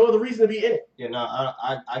 There's no other reason to be in it. Yeah, no,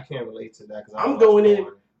 I can't relate to that because I'm going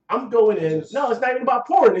in. No, it's not even about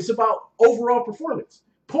porn. It's about overall performance.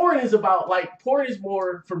 Porn is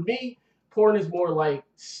more for me. Porn is more like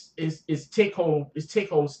is take home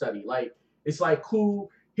study. Like it's like, cool.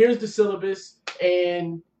 Here's the syllabus,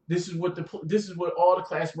 and this is what all the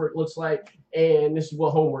classwork looks like, and this is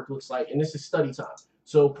what homework looks like, and this is study time.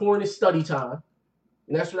 So porn is study time,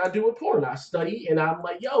 and that's what I do with porn. I study, and I'm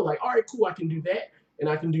like, yo, like, all right, cool, I can do that, and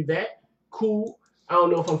I can do that. Cool. I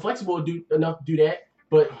don't know if I'm flexible enough to do that,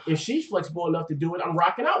 but if she's flexible enough to do it, I'm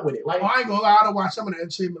rocking out with it. Like, I ain't gonna lie, I don't watch some of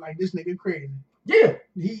that shit, but like, this nigga crazy. Yeah.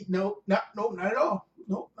 Not at all.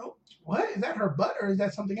 No. What? Is that her butt or is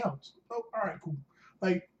that something else? Oh, all right, cool.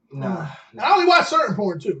 Like, nah. And I only watch certain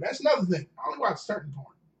porn too. That's another thing. I only watch certain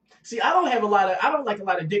porn. See, I don't like a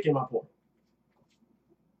lot of dick in my porn.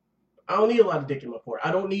 I don't need a lot of dick in my porn.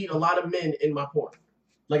 I don't need a lot of men in my porn.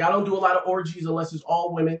 Like, I don't do a lot of orgies unless it's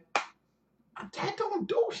all women. That don't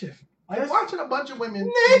do shit. Like watching a bunch of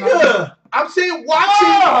women. Nigga! I'm saying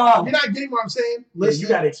watching. You're not getting what I'm saying? Listen, you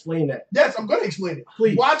gotta explain that. Yes, I'm gonna explain it.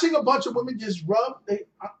 Please. Watching a bunch of women just rub, I'm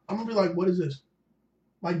gonna be like, what is this?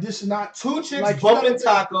 Like, this is not two chicks like bumping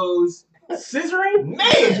tacos. Scissoring?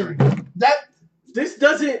 Man! Scissoring. This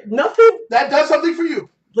doesn't nothing. That does something for you.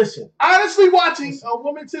 Listen, honestly, watching a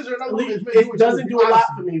woman scissor another woman, it doesn't do a lot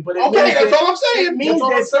for me. But that's all I'm saying. It means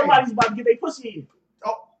that somebody's about to get their pussy eaten.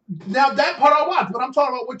 Oh, now that part I watch, but I'm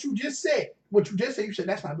talking about what you just said. You said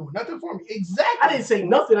that's not doing nothing for me. Exactly. I didn't say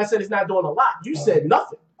nothing. I said it's not doing a lot. You said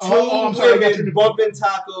nothing. I'm sorry. Bumping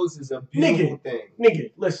tacos is a beautiful thing.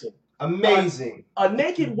 Nigga, listen. Amazing. A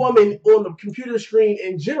naked woman on the computer screen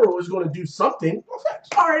in general is going to do something.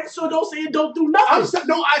 All right, so don't say it don't do nothing.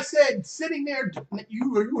 I said sitting there.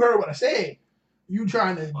 You heard what I said. You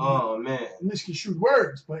trying to misconstrue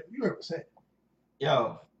words, but you heard what I said.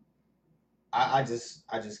 Yo, I just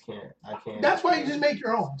can't. I can't. That's why you just make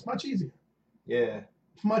your own. It's much easier. Yeah.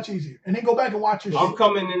 It's much easier. And then go back and watch your I'm shit.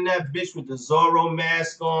 coming in that bitch with the Zorro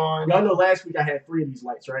mask on. Y'all know last week I had 3 of these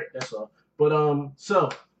lights, right? That's all. But so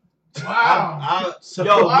Wow.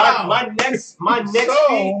 My next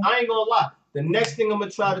feed, I ain't gonna lie. The next thing I'm gonna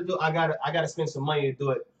try to do, I gotta spend some money to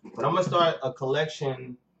do it. But I'm gonna start a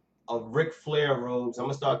collection of Ric Flair robes. I'm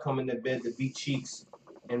gonna start coming to bed to beat cheeks.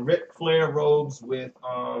 And Ric Flair robes with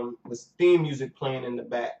theme music playing in the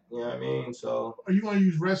back. You know what I mean? So are you gonna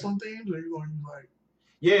use wrestling themes or are you gonna use like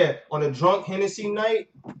on a drunk Hennessy night,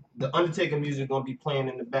 the Undertaker music gonna be playing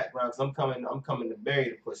in the background. Cause I'm coming to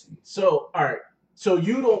bury the pussy. So all right. So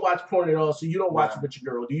you don't watch porn at all. So you don't watch it with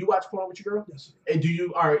your girl. Do you watch porn with your girl? Yes, sir. And do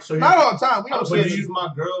you? All right. So not all the time. We don't use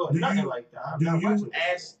my girl or nothing like that.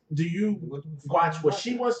 Do you watch what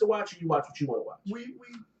she wants to watch, or you watch what you want to watch? We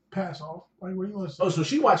pass off. Like what do you want to say? Oh, so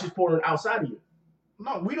she watches porn outside of you?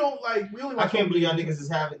 No, we don't like. We only. Watch I can't believe y'all niggas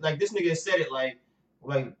is having like this nigga said it like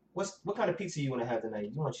what kind of pizza you want to have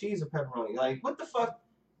tonight? You want cheese or pepperoni? Like what the fuck?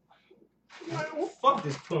 Fuck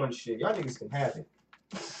this porn shit. Y'all niggas can have it.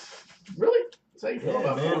 Really? That's how you feel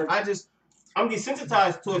about man. porn? I'm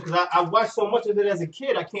desensitized to it because I watched so much of it as a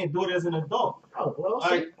kid. I can't do it as an adult. Oh well,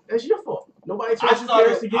 see, that's your fault. Nobody told you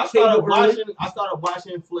to get I started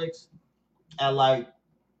watching flicks at like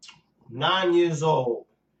 9 years old.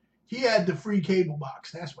 He had the free cable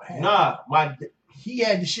box. That's what happened. Nah, he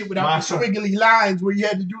had the shit without the squiggly lines where you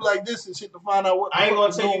had to do like this and shit to find out what. I ain't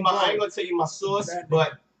gonna tell you my source,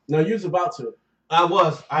 but no, you was about to. I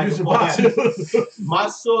was about to. My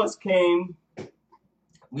source came.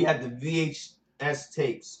 We had the VHS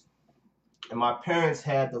tapes, and my parents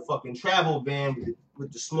had the fucking travel van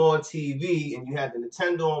with the small TV, and you had the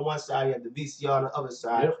Nintendo on one side, you had the VCR on the other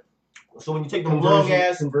side. Yep. So when you take them long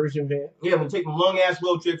ass conversion van, when you take them long ass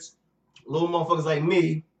road trips, little motherfuckers like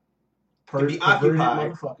me can be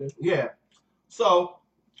occupied. Yeah. So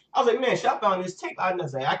I was like, man, shit, I found this tape. I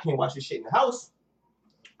was like, I can't watch this shit in the house.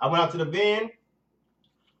 I went out to the van,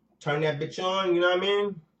 turned that bitch on, you know what I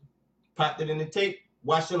mean? Popped it in the tape.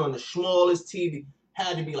 Watched it on the smallest TV.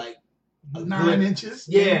 Had to be like 9 inches.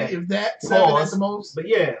 Yeah. If that, 7 at the most. But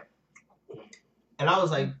yeah. And I was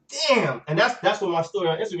like, damn. And that's where my story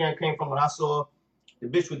on Instagram came from when I saw the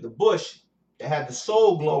bitch with the bush that had the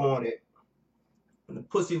soul glow on it. And the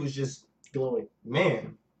pussy was just glowing.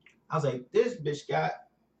 Man. I was like, this bitch got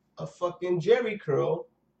a fucking Jerry curl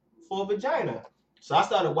for a vagina. So I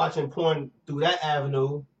started watching porn through that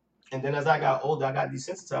avenue. And then as I got older, I got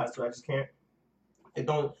desensitized to it. I just can't.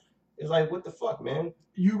 It's like, what the fuck, man?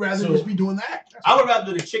 You rather just be doing that? I would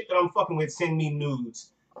rather the chick that I'm fucking with send me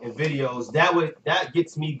nudes and videos. That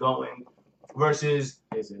gets me going versus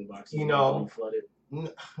his inbox. You know, flooded.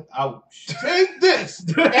 Take this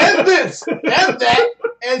and this and that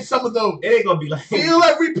and some of those. It ain't gonna be like feel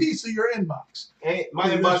every piece of your inbox. My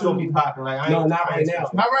inbox don't be popping. Like not right now.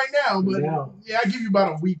 Not right now, but yeah, I give you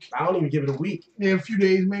about a week. I don't even give it a week. Yeah, a few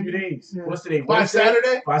days maybe. A few days. Yeah. What's today? By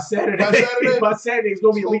Saturday. By Saturday, it's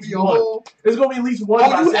gonna be at least one. It's gonna be at least one.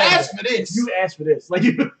 Oh, you asked for this. You asked for this. Like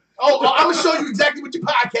you. Oh, I'm gonna show you exactly what your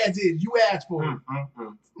podcast is. You asked for it.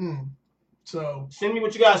 So send me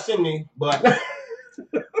what you gotta send me, but.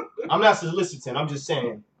 I'm not soliciting. I'm just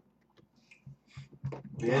saying.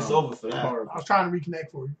 Yeah, it's over for that. I was trying to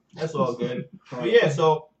reconnect for you. That's all good. But yeah,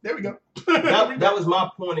 so there we go. that was my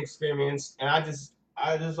porn experience, and I just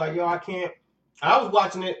like, yo, I can't. I was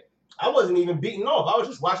watching it. I wasn't even beating off. I was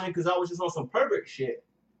just watching it because I was just on some pervert shit,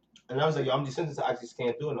 and I was like, yo, I'm desensitized. I just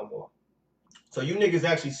can't do it no more. So you niggas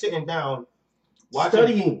actually sitting down, watching,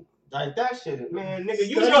 studying like that shit, man, nigga.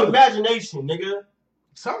 Use your imagination, nigga.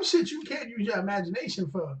 Some shit you can't use your imagination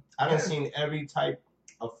for. I done seen every type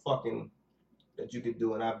of fucking that you could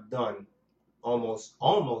do, and I've done almost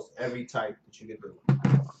every type that you could do.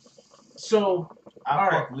 So I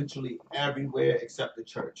fucked literally everywhere except the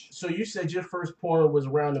church. So you said your first porn was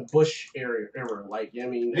around the Bush era, like, you know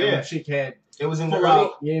what I mean? Yeah. Chick had. It was in the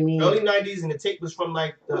early 90s, and the tape was from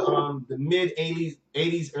like the mid 80s,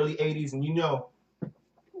 early 80s, and you know.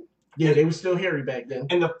 Yeah, they were still hairy back then.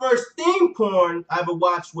 And the first theme porn I ever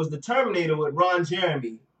watched was The Terminator with Ron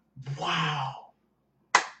Jeremy. Wow.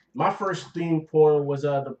 My first theme porn was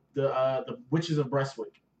the Witches of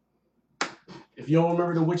Brestwick. If you don't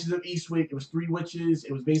remember the Witches of Eastwick, it was 3 witches.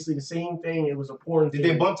 It was basically the same thing. It was a porn. Did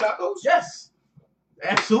they bump tacos? Yes.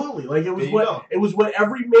 Absolutely, like There you go. it was what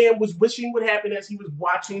every man was wishing would happen as he was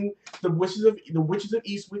watching the Witches of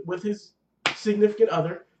East with his significant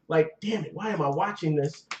other. Like, damn it, why am I watching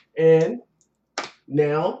this? And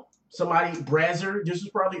now somebody Brazzer, this was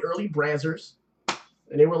probably early Brazzers,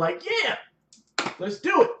 and they were like, yeah, let's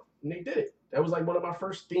do it, and they did it. That was like one of my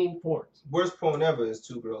first theme porns. Worst porn ever is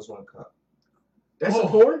Two Girls, One Cup. That's a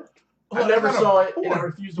porn. I never that's saw not a it, and I porn.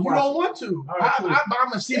 refused to You watch don't it. want to. All right, cool.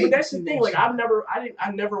 I'm a See, but that's the thing. Like, I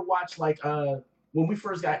never watched like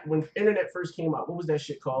when internet first came out. What was that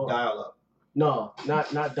shit called? Dial up. No,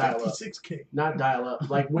 not dial up. 56K. Not dial up.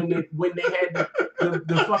 Like when they had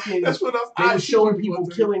the fucking. That's what they were showing people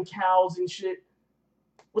killing cows and shit.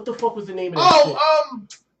 What the fuck was the name of that shit?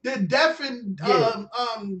 The deaf and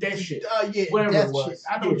that shit. Yeah, whatever that it was. shit.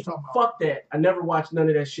 I know what you're talking about. Fuck that. I never watched none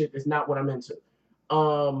of that shit. That's not what I'm into.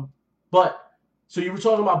 But so you were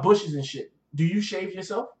talking about bushes and shit. Do you shave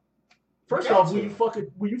yourself? First off, will you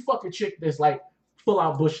fuck a chick that's like full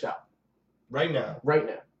out bushed out? Right now. Right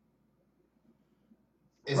now.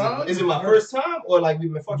 Is it my first time or like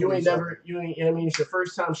we've been fucking? You ain't. I mean, it's your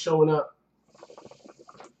first time showing up.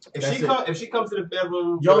 If she comes to the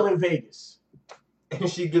bedroom, y'all in Vegas, and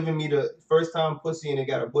she giving me the first time pussy and it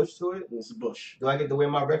got a bush to it, it's a bush. Do I get to wear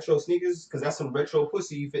my retro sneakers? Because that's some retro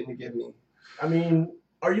pussy you fitting to give me. I mean,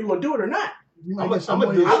 are you gonna do it or not? I'm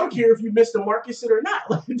gonna do it. I don't care if you missed the Marcus it or not.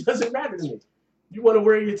 Like, it doesn't matter to me. You want to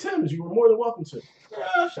wear your Timbs? You were more than welcome to.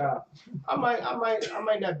 Yeah, shout out. I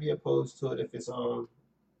might not be opposed to it if it's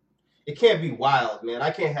It can't be wild, man.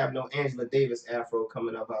 I can't have no Angela Davis afro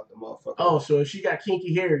coming up out the motherfucker. Oh, so if she got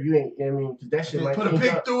kinky hair, you ain't. I mean, that shit might put a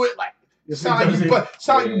pig through it like. Sound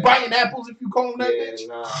you biting apples if you comb that bitch.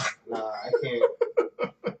 Nah, I can't.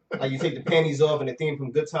 Like you take the panties off and the theme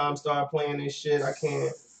from Good Times start playing and shit. I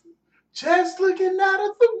can't. Just looking out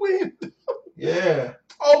of the window. Yeah.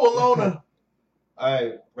 Oh, Walona. All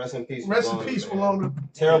right, rest in peace. Rest in peace, Walona.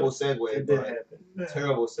 Terrible segue. It did happen.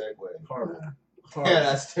 Terrible segue. Horrible. Yeah,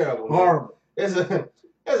 that's terrible. Man. Horrible. There's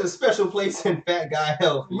a special place in Fat Guy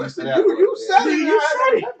Health. Listen, you said it.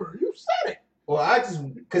 You said it. Well, I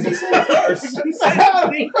just because he said it first.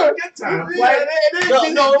 Good time. Yeah,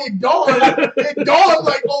 it dawned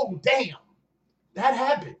like, oh damn, that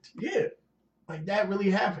happened. Yeah, like that really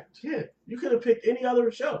happened. Yeah, you could have picked any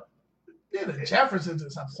other show. Yeah, the Jeffersons or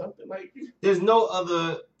something like. There's no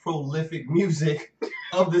other prolific music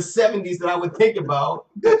of the '70s that I would think about.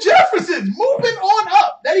 The Jeffersons, moving on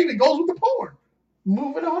up. That even goes with the porn.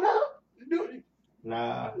 Moving on up.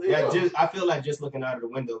 Nah, yeah, I feel like just looking out of the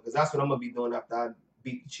window because that's what I'm gonna be doing after I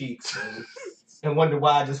beat the cheeks and wonder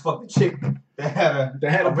why I just fucked the chick that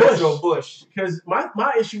had a retro bush. Because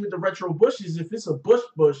my issue with the retro bush is if it's a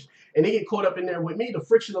bush and they get caught up in there with me, the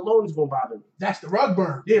friction alone is gonna bother me. That's the rug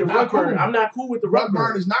burn. Yeah, the rug burn. I'm not cool with the rug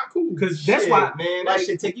burn. Is not cool because that's why, man. That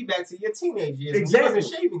shit take you back to your teenage years. Exactly. You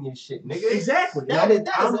wasn't shaving your shit, nigga. Exactly. That is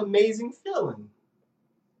an amazing feeling.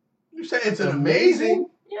 You say it's an amazing?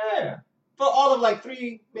 Yeah. For all of like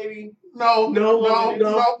 3, maybe. No, not at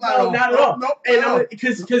all. No, and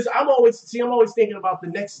because I'm always thinking about the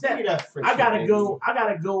next step. I gotta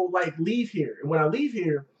go like leave here, and when I leave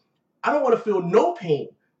here, I don't want to feel no pain,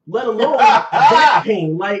 let alone back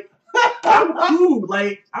pain. Like I'm cool,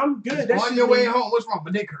 like I'm good. That on your way home, what's wrong?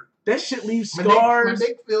 My dick hurt. That shit leaves scars. My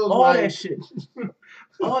dick feels all like that shit.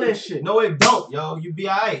 All that shit. No, it don't, yo. You be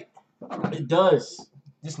alright. It does.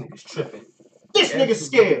 This nigga's tripping. This nigga's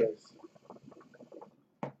scared.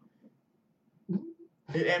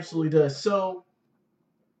 It absolutely does. So,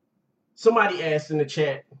 somebody asked in the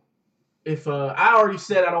chat if I already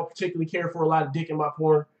said I don't particularly care for a lot of dick in my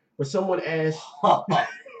porn, but someone asked,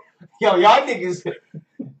 "Yo, y'all niggas,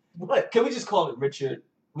 what? Can we just call it Richard?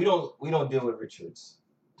 We don't deal with Richards.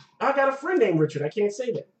 I got a friend named Richard. I can't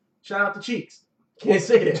say that. Shout out to Cheeks. Can't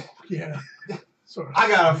say that. Yeah. Sorry. I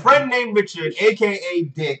got a friend named Richard, aka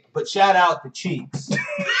Dick, but shout out to Cheeks.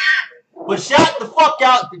 But shout the fuck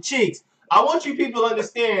out to Cheeks. I want you people to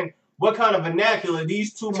understand what kind of vernacular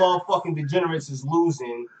these two motherfucking degenerates is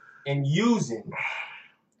losing and using.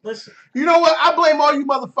 Listen. You know what? I blame all you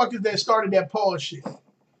motherfuckers that started that pause shit.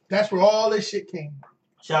 That's where all this shit came from.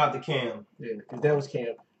 Shout out to Cam. Yeah, because that was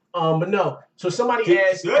Cam. But no. So somebody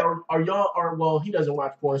asked, well, he doesn't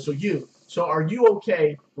watch porn, so you. So are you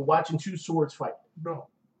okay with watching two swords fight? No.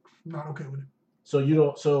 I'm not okay with it. So you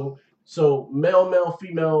don't, so male,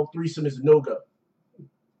 female threesome is a no-go.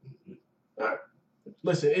 All right.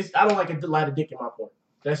 Listen, I don't like a lot of dick in my porn.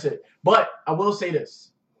 That's it. But I will say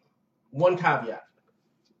this. One caveat.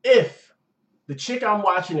 If the chick I'm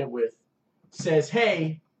watching it with says,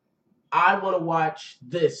 hey, I want to watch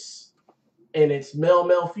this, and it's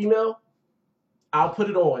male, female, I'll put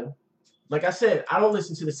it on. Like I said, I don't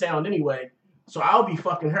listen to the sound anyway, so I'll be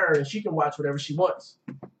fucking her, and she can watch whatever she wants.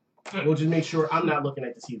 We'll just make sure I'm not looking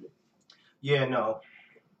at the TV. Yeah, no.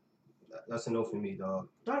 That's a no for me, dog.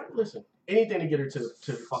 All right, listen. Anything to get her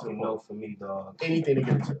to Fucking no for me, dog. Anything to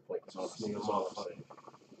get her to the point. That's all I'm saying.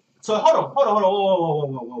 So hold on.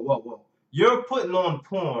 Whoa. You're putting on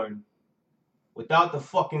porn without the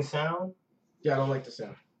fucking sound? Yeah, I don't like the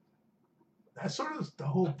sound. That's sort of the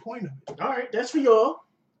whole point of it. All right, that's for y'all.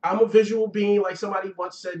 I'm a visual being, like somebody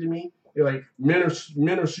once said to me. They're like, men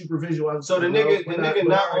are super visual. So the nigga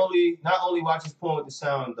not only watches porn with the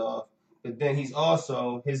sound off, but then he's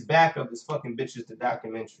also, his backup is fucking bitches to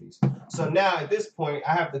documentaries. So now at this point,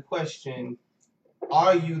 I have the question: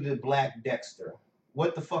 are you the Black Dexter?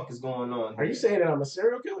 What the fuck is going on here? Are you saying that I'm a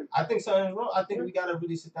serial killer? I think something's wrong. I think we gotta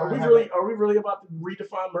really sit down. Are we really about to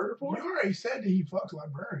redefine murder porn? You already said that he fucks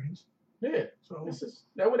librarians. Yeah. So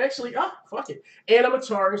that would actually fuck it. And I'm a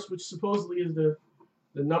Taurus, which supposedly is the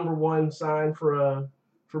number one sign for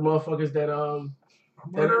motherfuckers that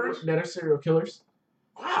are serial killers.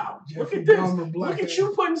 Wow. Jeffrey Look at this. Dahmer, Look at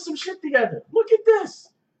you putting some shit together. Look at this.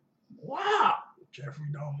 Wow. Jeffrey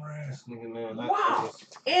Dahmer ass. Nigga, man, wow.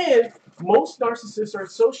 And most narcissists are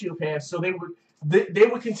sociopaths, so they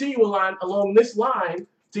would continue along this line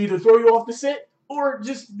to either throw you off the scent or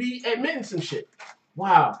just be admitting some shit.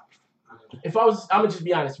 Wow. I'm gonna just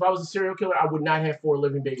be honest. If I was a serial killer, I would not have 4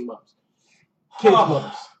 living baby moms. Kids'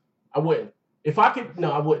 mothers. I wouldn't. If I could,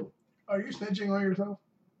 no, I wouldn't. Are you snitching on yourself?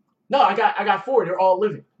 No, I got 4. They're all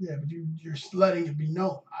living. Yeah, but you're letting it be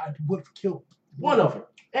known. I would have killed one of them.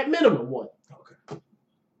 At minimum, one. Okay.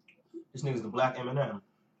 This nigga's the Black Eminem.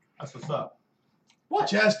 That's what's up. What?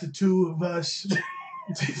 Just the two of us.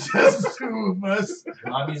 Just the two of us.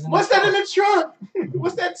 What's that in the trunk?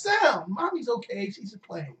 What's that sound? Mommy's okay. She's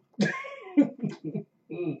playing. Can't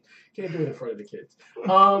do it in front of the kids.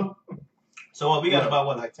 So we got about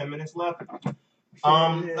like 10 minutes left.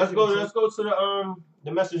 Let's go to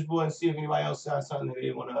the message board and see if anybody else has something that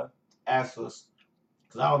they want to ask us.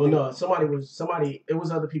 Cause I don't know. Somebody. It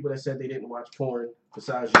was other people that said they didn't watch porn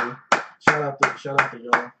besides you. Shout out to y'all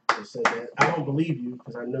that said that. I don't believe you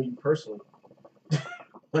because I know you personally.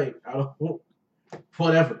 Like I don't.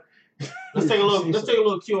 Whatever. Let's take a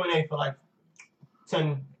little Q&A for like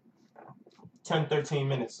 10, 13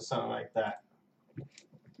 minutes or something like that.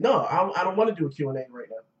 No, I don't want to do a Q&A right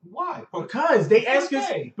now. Why? Because they ask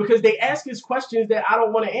us questions that I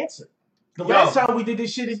don't want to answer. The last time we did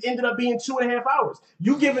this shit, it ended up being 2.5 hours.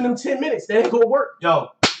 You giving them 10 minutes, that ain't gonna work. Yo,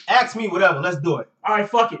 ask me whatever. Let's do it. All right,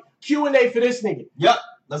 fuck it. Q&A for this nigga. Yep,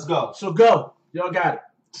 let's go. So go. Y'all got it.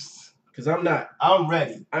 Because I'm not. I'm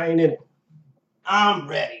ready. I ain't in it. I'm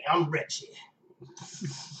ready. I'm Richie.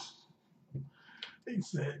 He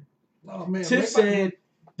said, oh man. Tiff said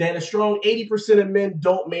that a strong 80% of men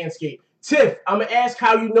don't manscape. Tiff, I'm going to ask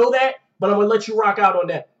how you know that, but I'm going to let you rock out on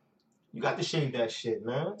that. You got to shave that shit,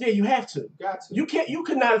 man. Yeah, you have to. Got to. You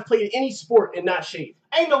could not have played any sport and not shave.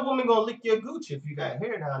 Ain't no woman gonna lick your gooch if you got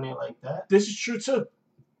hair down there like that. This is true too.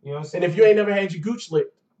 You know what I'm saying? And if you ain't never had your gooch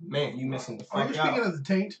licked, man, you missing the fuck out. Are you speaking of the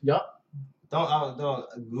taint? Yup.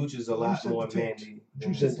 Don't. Gooch is a lot more manly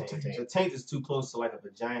than the taint. The taint is too close to like a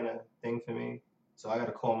vagina thing for me, so I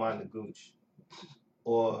gotta call mine the gooch,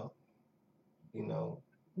 or, you know.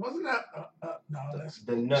 Wasn't that no? That's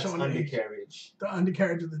the nuts undercarriage. The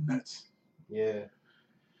undercarriage of the nuts. Yeah.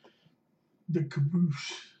 The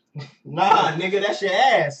caboose. Nah, nigga, that's your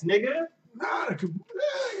ass, nigga. Nah, the caboose.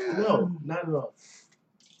 Yeah. No, not at all.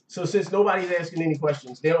 So since nobody's asking any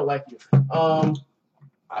questions, they don't like you.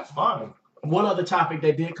 That's fine. One other topic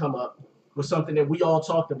that did come up was something that we all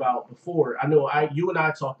talked about before. I know you and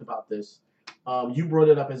I talked about this. You brought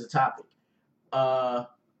it up as a topic.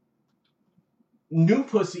 New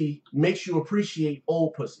pussy makes you appreciate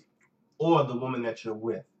old pussy. Or the woman that you're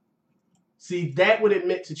with. See, that would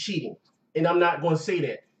admit to cheating. And I'm not going to say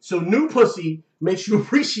that. So new pussy makes you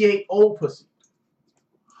appreciate old pussy.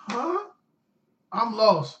 Huh? I'm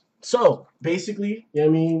lost. So, basically, you know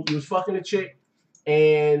what I mean? You was fucking a chick.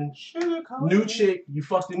 And new chick, you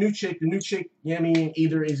fucked the new chick. The new chick, you know what I mean,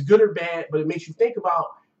 either is good or bad, but it makes you think about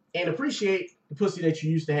and appreciate the pussy that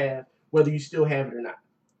you used to have, whether you still have it or not.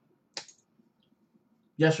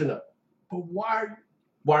 Yes or no? But why?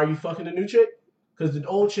 Why are you fucking the new chick? Because the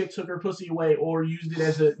old chick took her pussy away, or used it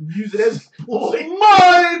as a ploy. Use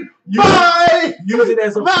it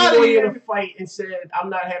as a ploy in a fight and said,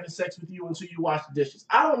 "I'm not having sex with you until you wash the dishes."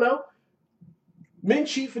 I don't know. Men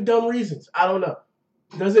cheat for dumb reasons. I don't know.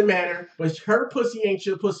 Doesn't matter. But her pussy ain't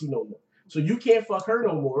your pussy no more. So you can't fuck her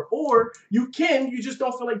no more. Or you can, you just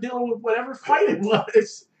don't feel like dealing with whatever fight it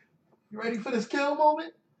was. You ready for this kill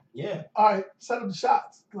moment? Yeah. All right, set up the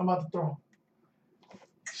shots. I'm about to throw 'em.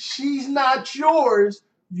 She's not yours.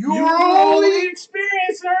 You You're only only.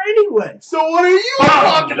 experience her anyway. So what are you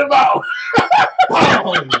talking about?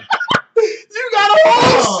 Boom. You got a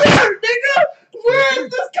whole shirt, nigga. Where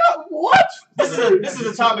is this guy? What? This is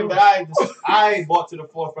a topic that I brought to the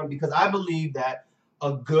forefront because I believe that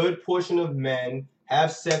a good portion of men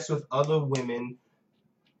have sex with other women,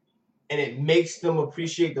 and it makes them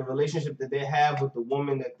appreciate the relationship that they have with the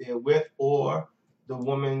woman that they're with, or the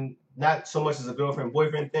woman, not so much as a girlfriend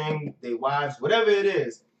boyfriend thing, their wives, whatever it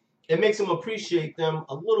is. It makes them appreciate them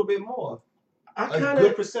a little bit more. A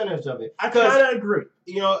good percentage of it. I kind of agree.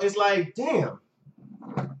 You know, it's like, damn.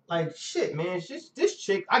 Like, shit, man. This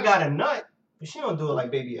chick, I got a nut, but she don't do it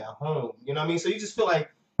like baby at home. You know what I mean? So you just feel like,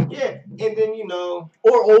 yeah. And then, you know.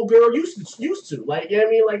 Or old girl used to. Like, you know what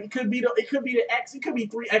I mean? Like, it could be the ex. It could be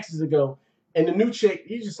 3 exes ago. And the new chick,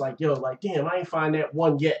 you just like, yo, like, damn, I ain't find that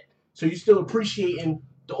one yet. So you still appreciating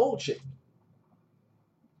the old chick.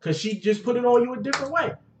 Because she just put it on you a different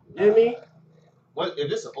way. You know what I mean? What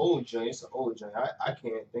if it's an old joint? It's an old joint. I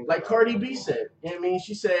can't think. Like Cardi B said. You know what I mean?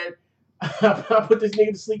 She said, I put this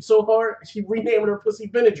nigga to sleep so hard, she renamed her pussy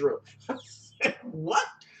Benadryl. I said, what?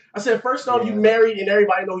 I said, first off, you married and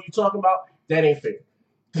everybody know who you talking about. That ain't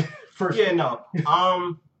fair. No.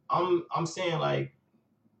 I'm saying, like,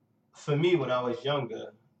 for me when I was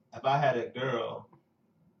younger, if I had a girl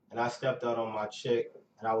and I stepped out on my chick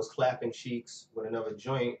and I was clapping cheeks with another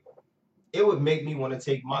joint, it would make me want to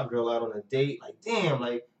take my girl out on a date. Like,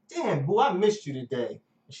 damn, boo, I missed you today.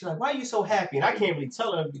 And she's like, why are you so happy? And I can't really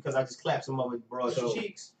tell her because I just clapped some other broad's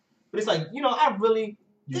cheeks. But it's like, you know, I really,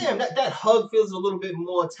 damn, that hug feels a little bit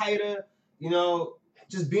more tighter. You know,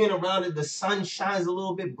 just being around it, the sun shines a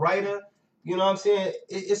little bit brighter. You know what I'm saying?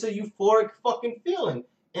 It's a euphoric fucking feeling.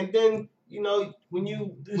 And then, you know, when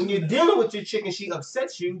you're dealing with your chick and she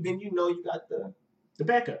upsets you, then you know you got the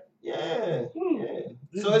backup. Yeah.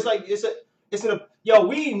 So it's like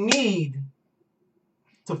we need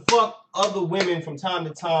to fuck other women from time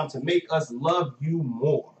to time to make us love you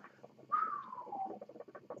more.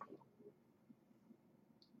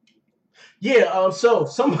 Yeah, so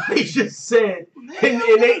somebody just said, and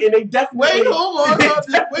they definitely... Wait, hold on.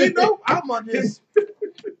 Wait, no, I'm on this.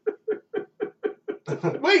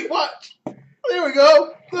 Wait, what? There we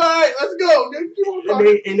go. All right, let's go.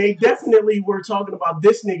 And they definitely were talking about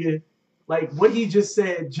this nigga, like what he just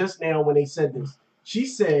said just now when they said this. She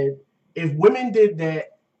said, if women did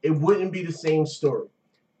that, it wouldn't be the same story.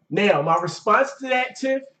 Now, my response to that,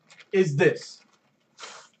 Tiff, is this.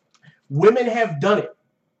 Women have done it,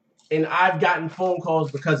 and I've gotten phone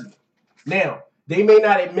calls because of it. Now, they may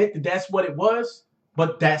not admit that that's what it was,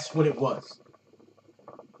 but that's what it was.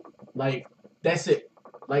 Like, that's it.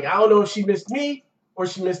 Like, I don't know if she missed me or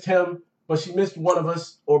she missed him, but she missed one of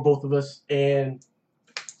us or both of us. And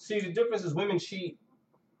see, the difference is women cheat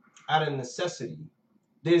out of necessity.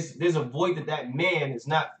 There's a void that man is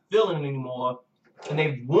not filling anymore, and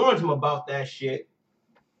they've warned him about that shit.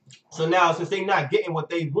 So now, since they're not getting what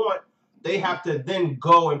they want, they have to then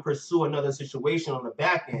go and pursue another situation on the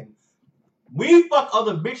back end. We fuck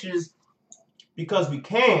other bitches because we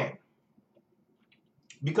can,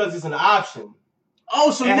 because it's an option. Oh,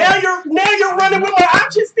 so now you're running with my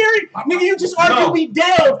options theory? Nigga, you just argued me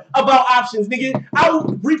down about options, nigga. I'll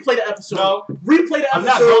replay the episode. No. Replay the episode. I'm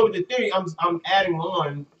not going with the theory. I'm adding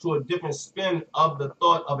on to a different spin of the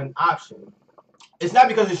thought of an option. It's not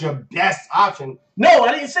because it's your best option. No,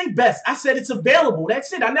 I didn't say best. I said it's available.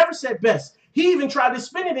 That's it. I never said best. He even tried to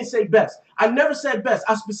spin it and say best. I never said best.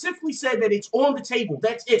 I specifically said that it's on the table.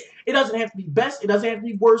 That's it. It doesn't have to be best. It doesn't have to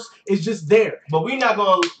be worse. It's just there. But we're not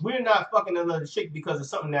fucking another chick because it's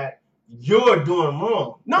something that you're doing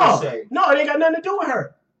wrong. No, it ain't got nothing to do with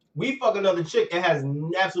her. We fuck another chick. It has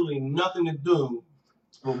absolutely nothing to do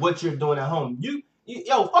with what you're doing at home.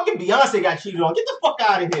 Yo, fucking Beyonce got cheated on. Get the fuck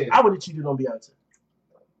out of here. I would have cheated on Beyonce.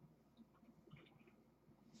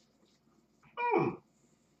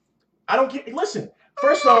 I don't get. Listen.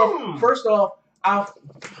 First off, I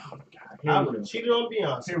would have cheated on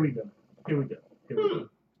Beyonce. Here we go.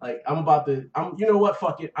 Like I'm about to. You know what?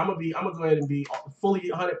 Fuck it. I'm gonna go ahead and be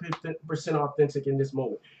fully 100% authentic in this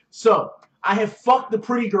moment. So I have fucked the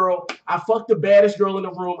pretty girl. I fucked the baddest girl in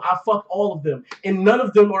the room. I fucked all of them, and none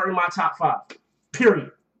of them are in my top 5.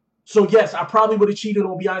 Period. So yes, I probably would have cheated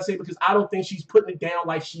on Beyonce because I don't think she's putting it down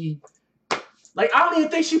like she. Like I don't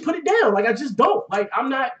even think she put it down. Like I just don't. Like I'm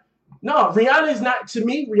not. No, Rihanna is not, to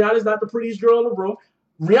me, Rihanna's not the prettiest girl in the room.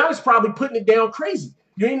 Rihanna's probably putting it down crazy.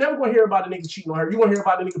 You ain't never gonna hear about a nigga cheating on her. You gonna hear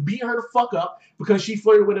about a nigga beating her the fuck up because she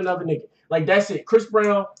flirted with another nigga. Like, that's it. Chris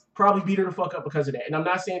Brown probably beat her the fuck up because of that. And I'm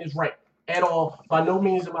not saying it's right. at all. By no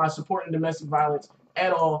means am I supporting domestic violence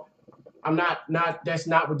at all. I'm not. That's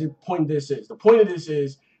not what the point of this is. The point of this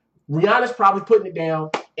is Rihanna's probably putting it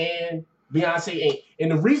down, and Beyonce ain't.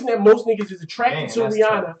 And the reason that most niggas is attracted to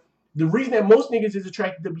Rihanna, tough. the reason that most niggas is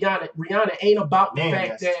attracted to Rihanna ain't about the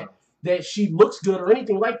fact that she looks good or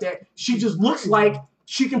anything like that. She just looks like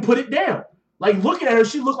she can put it down. Like, looking at her,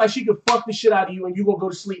 she looks like she could fuck the shit out of you, and you gonna go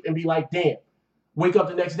to sleep and be like, damn. Wake up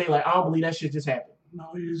the next day like, I don't believe that shit just happened. No,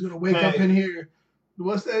 you're just gonna wake up in here.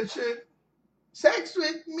 What's that shit? Sex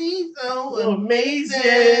with me so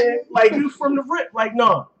amazing. Like, you from the rip. Like,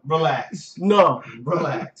 no. Relax. No.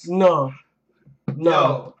 Relax. No,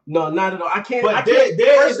 not at all. I can't. But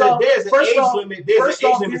there's an age limit. There's an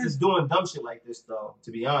age limit to doing dumb shit like this, though.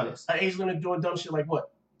 To be honest, an age limit doing dumb shit like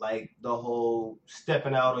what? Like the whole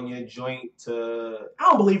stepping out on your joint to. I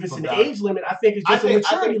don't believe it's an age limit. I think it's just a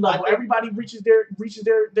maturity level. Everybody reaches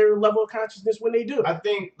their level of consciousness when they do. I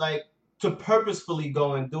think like to purposefully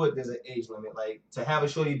go and do it, there's an age limit. Like to have a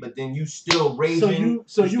shorty, but then you still raging.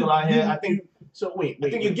 So you still out here. I think. So wait. I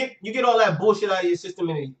think you get all that bullshit out of your system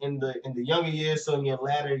in the younger years. So in your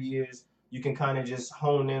latter years, you can kind of just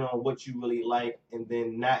hone in on what you really like, and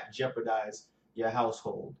then not jeopardize your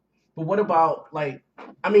household. But what about, like,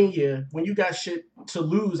 I mean, yeah, when you got shit to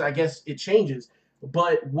lose, I guess it changes.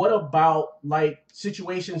 But what about, like,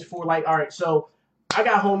 situations for, like, all right, so I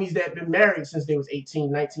got homies that been married since they was 18,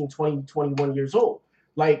 19, 20, 21 years old.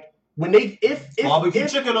 Like, when they, if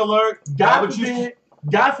chicken alert, God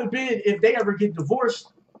forbid, if they ever get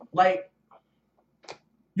divorced, like,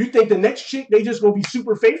 you think the next chick they just gonna be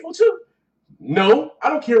super faithful to? No, I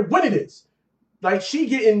don't care what it is. Like,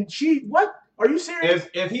 what? Are you serious?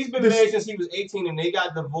 If he's been married since he was 18 and they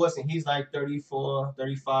got divorced and he's like 34,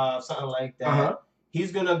 35, something like that,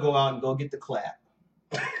 he's going to go out and go get the clap.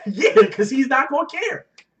 Yeah, because he's not going to care.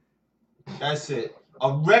 That's it.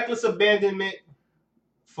 A reckless abandonment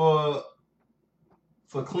for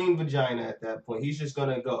clean vagina at that point. He's just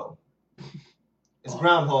going to go. It's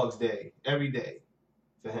Groundhog's Day every day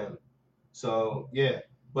for him. So, yeah.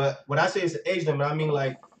 But when I say it's an age limit, I mean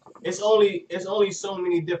like, it's only so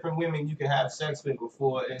many different women you can have sex with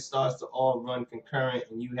before it starts to all run concurrent,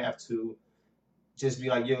 and you have to just be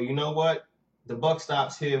like, yo, you know what? The buck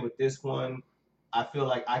stops here with this one. I feel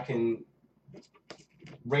like I can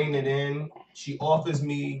rein it in. She offers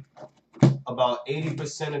me about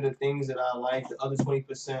 80% of the things that I like. The other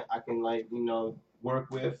 20% I can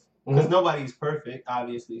work with, because nobody's perfect,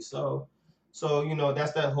 obviously. So,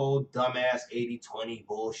 that's that whole dumbass 80-20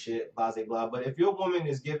 bullshit, blah, blah, blah. But if your woman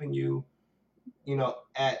is giving you,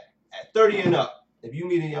 at 30 and up, if you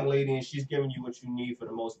meet a young lady and she's giving you what you need for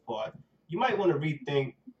the most part, you might want to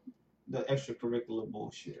rethink the extracurricular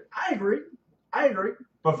bullshit. I agree.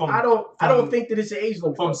 But I don't think that it's an age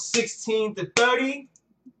limit. From 16 to 30,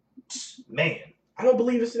 man. I don't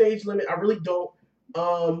believe it's an age limit. I really don't.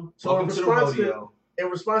 So in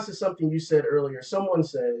response to something you said earlier, someone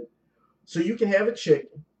said, so you can have a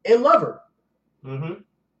chick and love her. Mm-hmm.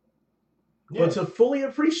 Yeah. But to fully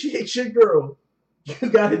appreciate your girl, you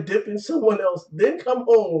gotta dip in someone else, then come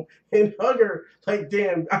home and hug her like,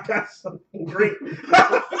 damn, I got something great.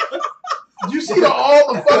 You see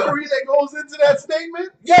all the fuckery that goes into that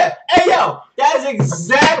statement? Yeah. Hey, yo, that is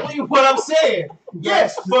exactly what I'm saying.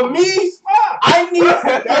 Yes, for me, I need...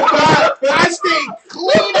 I stay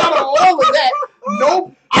clean out of all of that.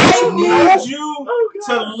 Nope. I need you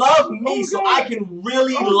to love me so I can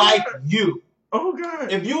really like you. Oh,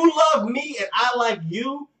 God. If you love me and I like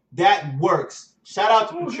you, that works. Shout out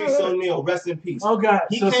to Patrice O'Neal. Rest in peace. Oh, God.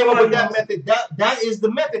 He came up with that method. That is the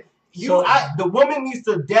method. The woman needs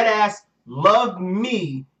to dead ass love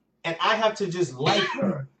me, and I have to just like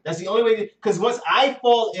her. That's the only way. Because once I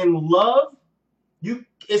fall in love,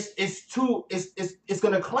 it's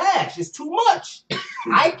gonna clash. It's too much.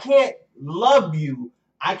 I can't love you.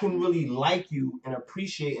 I can really like you and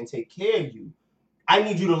appreciate and take care of you. I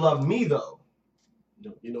need you to love me though.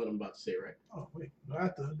 No, you know what I'm about to say, right? Oh wait, do I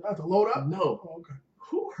have to load up? No. Oh, okay.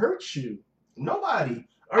 Who hurt you? Nobody.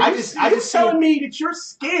 Are you telling me that you're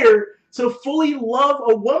scared to fully love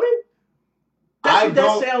a woman? That's what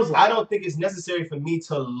that sounds like. I don't think it's necessary for me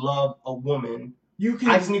to love a woman.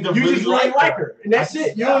 I just need to really like her. And that's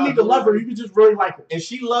it. You don't need to love her. You can just really like her. If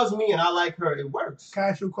she loves me and I like her, it works. Can I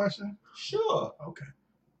ask you a question? Sure. Okay.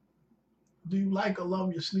 Do you like or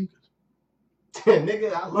love your sneakers?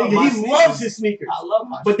 Nigga, I love my sneakers. He loves his sneakers. I love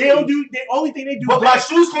my But sneakers. the only thing they do. But my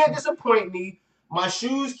shoes can't disappoint me. My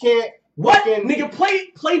shoes can't. What? Nigga,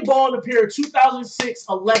 play ball in a pair of 2006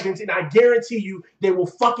 11s, and I guarantee you they will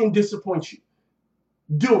fucking disappoint you.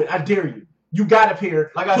 Do it. I dare you. You got a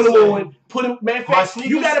pair. Like put I them said, on. Put them. Man, my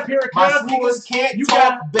sneakers, you got a pair of my sneakers can't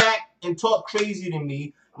talk back and talk crazy to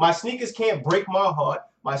me. My sneakers can't break my heart.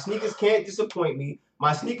 My sneakers can't disappoint me.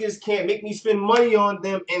 My sneakers can't make me spend money on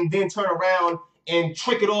them and then turn around and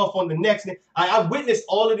trick it off on the next. I witnessed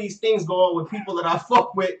all of these things go on with people that I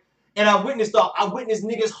fuck with, and I witnessed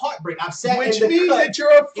niggas heartbeat. I've sat Which in the means cut that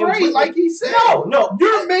you're afraid, like he said. No,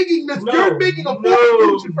 you're making a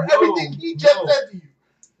fusion for everything he just said to you.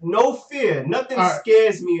 No fear, nothing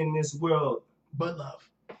scares me in this world, but love.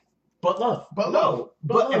 But love. But love.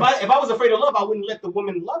 But if I was afraid of love, I wouldn't let the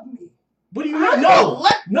woman love me. What do you mean? No.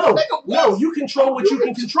 You control what you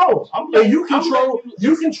can control. You control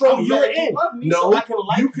your end.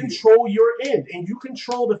 You control your end, and you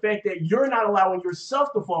control the fact that you're not allowing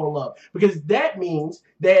yourself to fall in love, because that means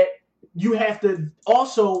that you have to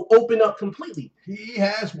also open up completely. He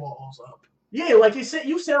has walls up. Yeah, like you said,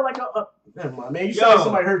 you sound like never mind, man. You sound like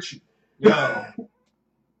somebody hurt you.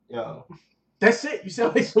 Yo. That's it. You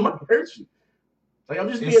sound like somebody hurt you. Like, I'm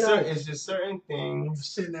just it's just certain things. I'm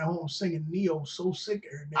sitting at home singing Neo so sick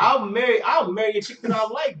every day. I'll marry a chick that I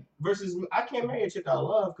like versus I can't marry a chick I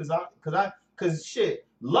love because shit.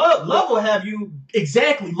 Love will have you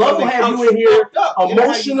Love will have you in here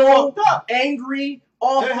emotional, angry,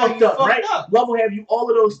 all fucked up, right? Love will have you all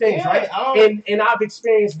of those things, right? And I've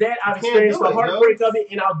experienced that. I've experienced the heartbreak of it,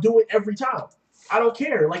 and I'll do it every time. I don't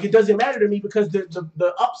care. Like, it doesn't matter to me, because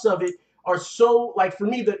the ups of it are so, like, for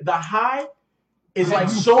me, the high is like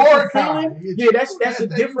so fulfilling. Yeah, that's a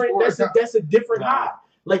different high.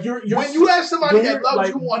 Like, you're when you have somebody that loves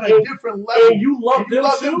you on a different level, and you love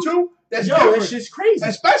them too. That's just crazy.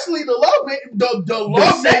 Especially the love making,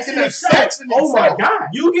 the sex. Oh my God!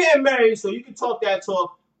 You getting married so you can talk that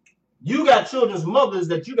talk. You got children's mothers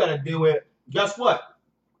that you got to deal with. Guess what?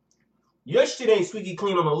 Your shit ain't squeaky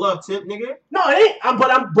clean on the love tip, nigga. No, it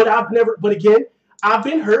ain't. But again, I've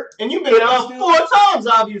been hurt. And you've been out 4 times,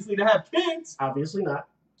 obviously, to have kids. Obviously not.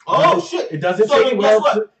 Oh, shit. It doesn't take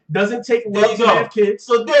love to have kids.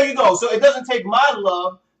 So there you go. So it doesn't take my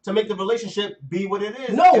love to make the relationship be what it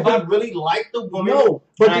is. No, if I really like the woman. No,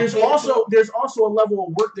 but there's also a level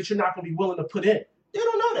of work that you're not going to be willing to put in. They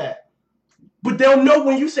don't know that. But they'll know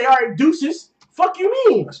when you say, all right, deuces. Fuck you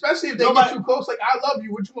mean? Especially if they get too close, like, I love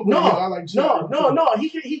you. What you gonna I like you. No. He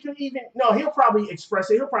can even he'll probably express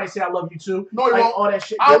it. He'll probably say I love you too. No, he won't. All that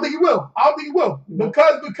shit. I don't think he will.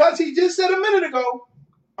 Because he just said a minute ago,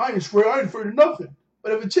 I ain't afraid of nothing.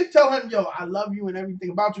 But if a chick tell him, yo, I love you and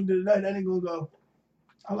everything about you, then he gonna go,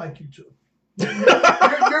 I like you too.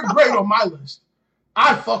 You're great on my list.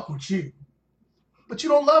 I fuck with you. But you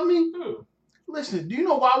don't love me? Listen, do you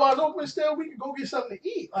know Wawa's open still? We can go get something to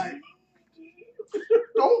eat. Like,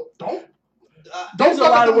 don't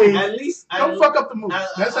fuck up the mood. At least don't fuck up the mood.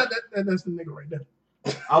 That's the nigga right there.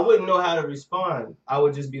 I wouldn't know how to respond. I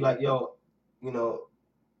would just be like, yo,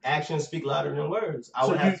 actions speak louder than words.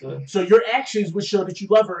 So your actions would show that you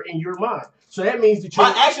love her in your mind. So that means that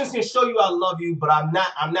my actions can show you I love you, but I'm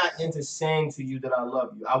not into saying to you that I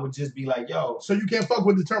love you. I would just be like, yo. So you can't fuck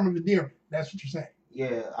with the term of endearment. That's what you're saying.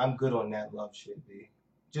 Yeah, I'm good on that love shit, B.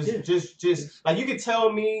 Just like, you can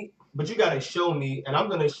tell me, but you gotta show me, and I'm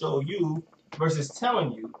gonna show you versus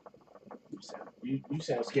telling you. You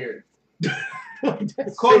sound scared.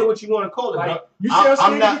 Call it what you want to call it. Like, you sound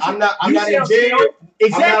scared. I'm not in jail.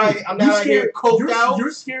 Exactly. I'm not here coked out.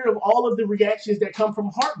 You're scared of all of the reactions that come from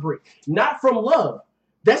heartbreak, not from love.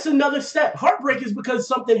 That's another step. Heartbreak is because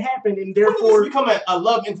something happened, and therefore become a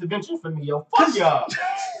love intervention for me, yo. Fuck y'all.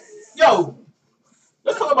 Yo,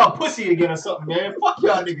 let's talk about pussy again or something, man. Fuck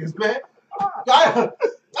y'all niggas, man. I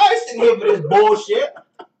ain't sitting here for this bullshit.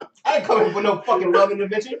 I ain't coming for no fucking love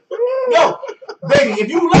intervention. Yo, baby, if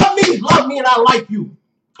you love me and I like you.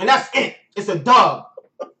 And that's it. It's a dog.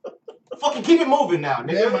 Fucking keep it moving now,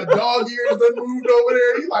 nigga. Yeah, my dog ears done moved over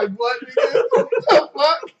there. You like, what, nigga? What the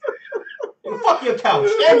fuck? And fuck your couch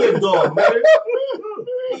and your dog, man.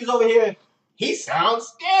 He's over here. He sounds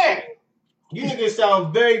scared. You niggas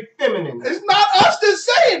sound very feminine. It's not us that's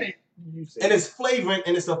saying it. And it's flagrant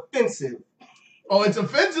and it's offensive. Oh, it's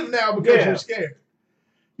offensive now because you're scared.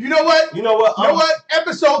 You know what?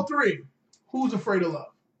 Episode 3. Who's afraid of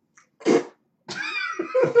love?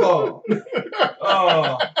 Oh.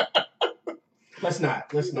 Let's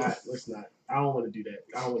not. I don't want to do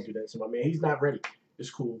that. So my man, he's not ready. It's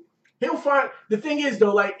cool. He'll find. The thing is,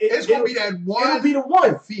 though, like it's gonna be that one. It'll be the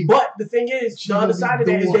one. But the thing is, the other side of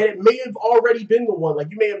that is that it may have already been the one. Like,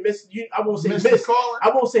 you may have missed. I won't say miss. I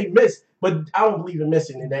won't say miss, but I don't believe in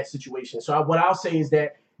missing in that situation. So what I'll say is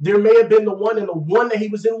that there may have been the one, and the one that he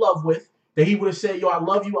was in love with, that he would have said, yo, I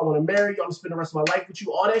love you, I want to marry you, I'm going to spend the rest of my life with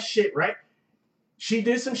you, all that shit, right? She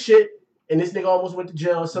did some shit, and this nigga almost went to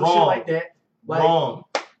jail, some shit like that. Like, wrong.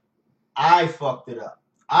 I fucked it up.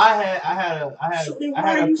 So then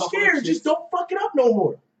why are you scared? Just don't fuck it up no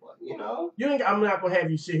more. Well, you know. I'm not gonna have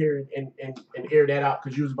you sit here and air that out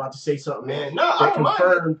because you was about to say something that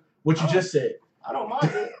confirmed what you just said. I don't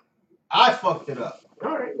mind it. I fucked it up.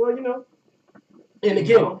 All right, well, you know. And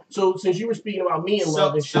again, so since you were speaking about me and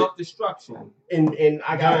love and self-destruction, and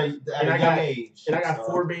I got age, and I got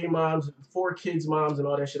 4 baby moms, 4 kids moms, and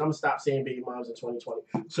all that shit. I'm gonna stop saying baby moms in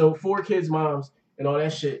 2020. So 4 kids moms and all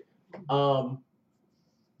that shit.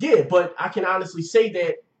 Yeah, but I can honestly say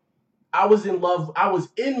that I was in love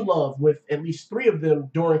with at least 3 of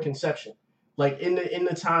them during conception. Like in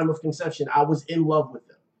the time of conception, I was in love with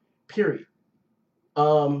them. Period.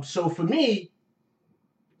 So for me,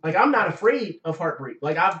 like, I'm not afraid of heartbreak.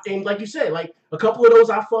 Like, and like you said, like, a couple of those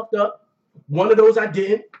I fucked up. One of those I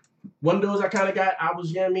didn't. One of those I kind of got, I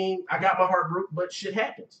got my heart broke, but shit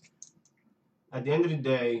happens. At the end of the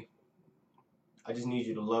day, I just need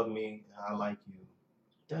you to love me, and I like you.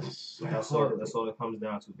 That's all it comes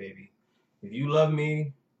down to, baby. If you love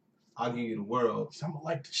me, I'll give you the world. So I'm going to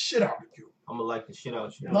like the shit out of you. I'm going to like the shit out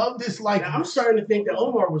of you. Love this like I'm starting to think that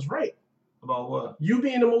Omar was right. About what? You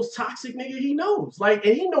being the most toxic nigga he knows. Like,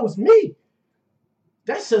 and he knows me.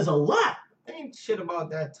 That says a lot. Ain't shit about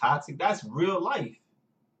that toxic. That's real life.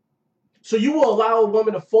 So you will allow a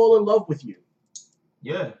woman to fall in love with you?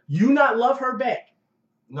 Yeah. You not love her back?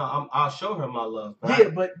 No, I'll show her my love.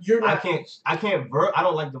 But you're not. I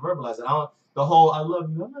don't like to verbalize it. I love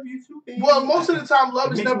you too, baby. Well, most of the time,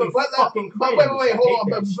 love is never. But wait, hold on.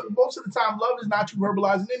 But most of the time, love is not you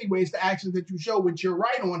verbalizing anyway. It's the actions that you show, which you're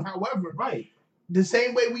right on. However, the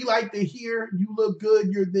same way we like to hear you look good,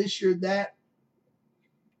 you're this, you're that.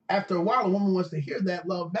 After a while, a woman wants to hear that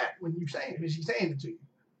love back when she's saying it to you.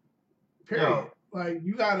 Period. Yo, like,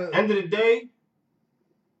 you gotta. End of the day,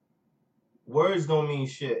 words don't mean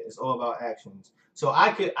shit. It's all about actions. So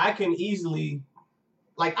I can easily.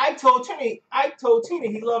 Like, I told Tina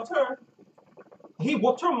he loved her. He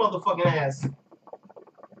whooped her motherfucking ass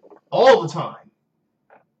all the time.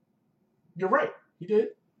 You're right. He did.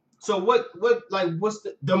 So what's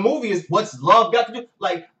the movie is what's love got to do?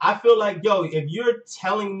 Like, I feel like, yo, if you're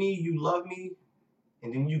telling me you love me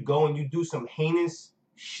and then you go and you do some heinous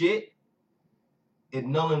shit, it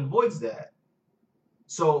null and voids that.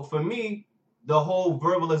 So for me, the whole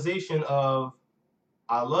verbalization of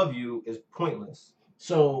I love you is pointless.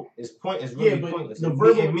 So it's really pointless.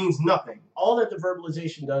 It means nothing. All that the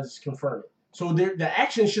verbalization does is confirm it. So the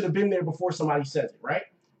action should have been there before somebody says it, right?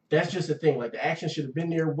 That's just the thing. Like, the action should have been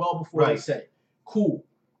there well before they said it. Cool.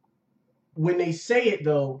 When they say it,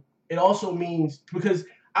 though, it also means, because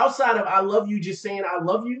outside of I love you, just saying I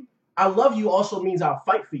love you also means I'll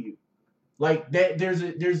fight for you. Like, that there's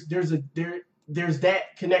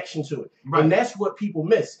that connection to it. Right. And that's what people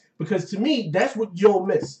miss. Because to me, that's what you'll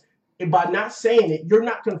miss. And by not saying it, you're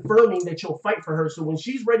not confirming that you'll fight for her. So when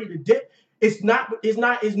she's ready to dip, it's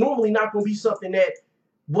normally not going to be something that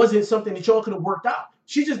wasn't something that y'all could have worked out.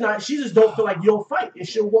 She just don't feel like you'll fight, and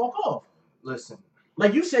she'll walk off. Listen,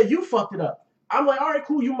 like you said, you fucked it up. I'm like, all right,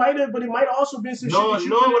 cool, you might have, but it might have also been some shit that you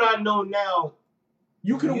knowing what I know now,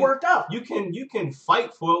 you could have worked out. You can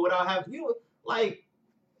fight for it without having like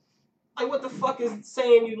what the fuck is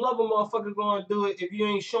saying you love a motherfucker going to do it if you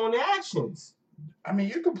ain't showing the actions? I mean,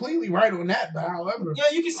 you're completely right on that, but however,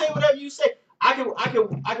 yeah, you can say whatever you say. I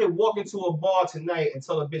can walk into a bar tonight and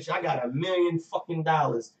tell a bitch I got $1 million fucking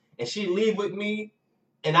dollars, and she leave with me,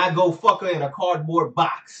 and I go fuck her in a cardboard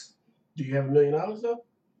box. Do you have $1 million though?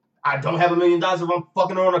 I don't have $1 million if I'm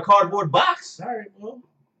fucking her in a cardboard box. All right, well,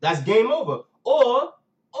 that's game over. Or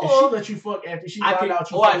she let you fuck after she found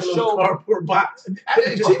out you fucking in a cardboard box.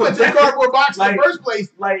 She went to the cardboard box in the first place.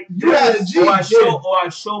 Like, you had a G. Or I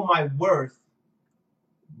show my worth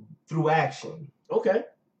through action. Okay.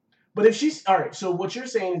 But if she's all right, so what you're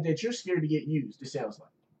saying is that you're scared to get used. It sounds like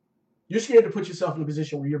you're scared to put yourself in a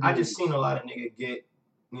position where you're. I just seen a lot of niggas get,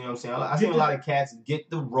 you know what I'm saying. I seen a lot of cats get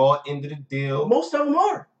the raw end of the deal. Most of them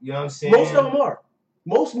are. You know what I'm saying. Most of them are.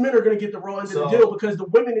 Most men are gonna get the raw end of the deal because the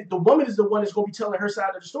woman is the one that's gonna be telling her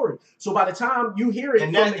side of the story. So by the time you hear it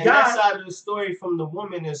that side of the story from the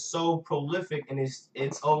woman is so prolific, and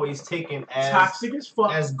it's always taken as toxic as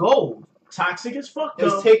fuck, as gold. Toxic as fuck.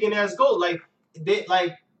 It's taken as gold. Like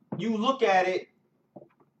you look at it,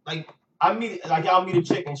 I'll meet a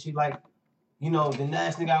chick and she like, you know, the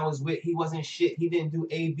last nigga I was with, he wasn't shit. He didn't do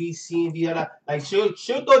A, B, C, and D. Like she'll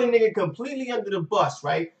throw the nigga completely under the bus,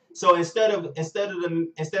 right? So instead of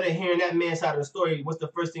hearing that man's side of the story, what's the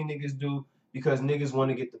first thing niggas do? Because niggas want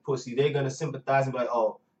to get the pussy, they're gonna sympathize and be like,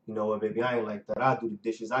 oh, you know what, baby, I ain't like that. I do the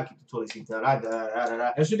dishes. I keep the toilet seat down.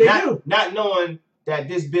 That's what they do. Not knowing that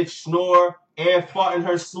this bitch snore and fart in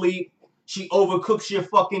her sleep. She overcooks your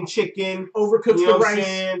fucking chicken. Overcooks You know the what I'm rice.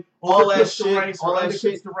 saying? All that Overcooks the shit. rice. All Or that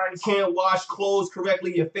shit. undercooks the rice. Can't wash clothes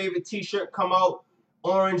correctly. Your favorite T-shirt come out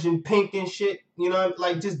orange and pink and shit. You know,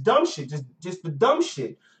 like just dumb shit. Just the dumb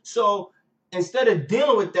shit. So instead of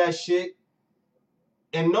dealing with that shit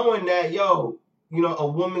and knowing that, yo, you know, a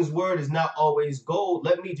woman's word is not always gold,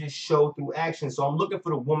 let me just show through action. So I'm looking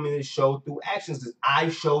for the woman to show through actions because I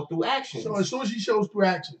show through actions. So as soon as she shows through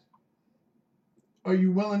actions, are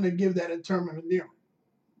you willing to give that a term of endearment?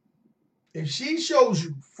 If she shows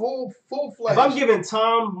you full fledged, if I'm giving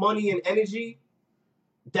time, money, and energy,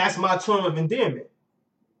 that's my term of endearment.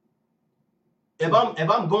 If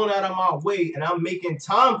I'm going out of my way and I'm making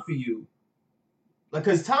time for you, like,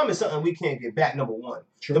 because time is something we can't get back. Number one,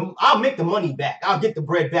 I'll make the money back. I'll get the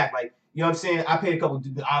bread back. Like, you know what I'm saying? I pay a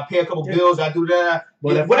couple bills. I do that.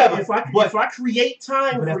 But yeah, if whatever. If I create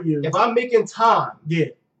time for you, if I'm making time, yeah.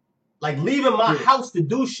 Like leaving my house to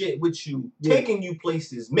do shit with you, taking you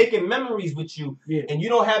places, making memories with you, and you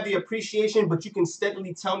don't have the appreciation, but you can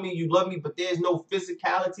steadily tell me you love me, but there's no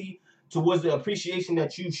physicality towards the appreciation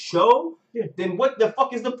that you show, then what the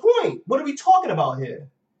fuck is the point? What are we talking about here?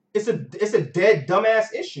 It's a dead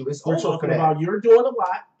dumbass issue. We're talking about you're doing a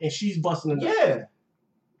lot and she's busting a nut. Yeah.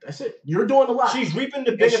 That's it. You're doing a lot. She's reaping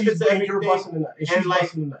the benefits of everything. You're busting a nut. And she's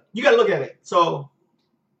busting a nut. You gotta look at it. So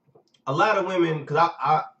a lot of women, because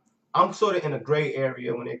I'm sort of in a gray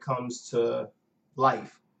area when it comes to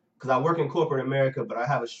life because I work in corporate America, but I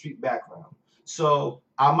have a street background. So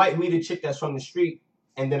I might meet a chick that's from the street,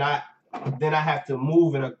 and then I have to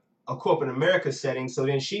move in a corporate America setting. So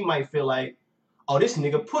then she might feel like, oh, this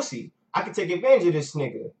nigga pussy. I can take advantage of this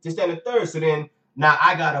nigga. This, that, and the third. So then now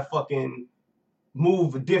I gotta fucking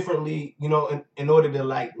move differently, you know, in order to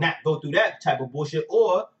like not go through that type of bullshit.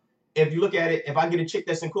 Or if you look at it, if I get a chick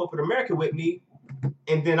that's in corporate America with me,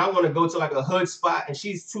 and then I want to go to like a hood spot and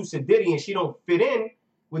she's too sedity and she don't fit in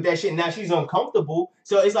with that shit. Now she's uncomfortable.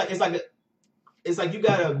 So it's like you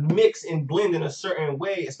gotta mix and blend in a certain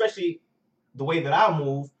way, especially the way that I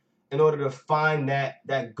move, in order to find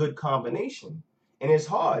that good combination. And it's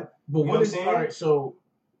hard. But what is all right? So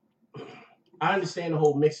I understand the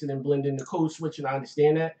whole mixing and blending, the code switching. I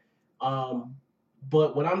understand that.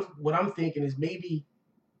 But what I'm thinking is maybe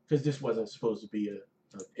because this wasn't supposed to be a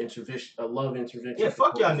love intervention. Yeah,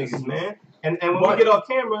 fuck y'all niggas, man. And when we get off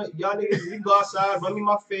camera, y'all niggas, we go outside, run me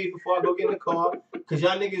my fade before I go get in the car, because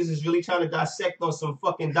y'all niggas is really trying to dissect on some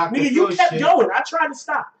fucking Dr. Nigga, you kept going. I tried to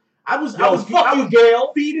stop. I was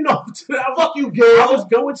Gail. Feeding off to that. Fuck you, Gail. I was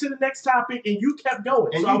going to the next topic, and you kept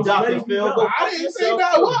going. And so you, Dr. Phil, I didn't say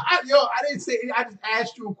that. I didn't say. I just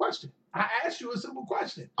asked you a question. I asked you a simple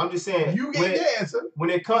question. I'm just saying. You get the answer.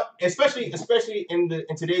 When it comes, especially in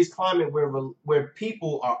today's climate where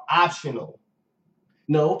people are optional.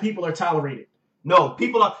 No, people are tolerated. No,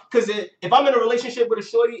 people are, because if I'm in a relationship with a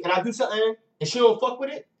shorty and I do something and she don't fuck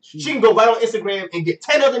with it, she can go right on Instagram and get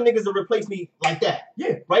 10 other niggas to replace me like that.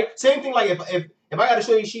 Yeah. Right? Same thing like if I got a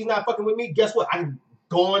shorty she's not fucking with me, guess what? I can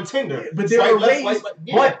go on Tinder. But there are ways.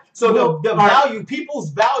 So the value, people's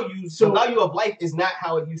values, the value of life is not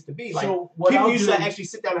how it used to be. Like people used to actually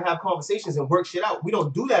sit down and have conversations and work shit out. We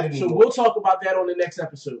don't do that anymore. So we'll talk about that on the next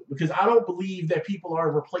episode, because I don't believe that people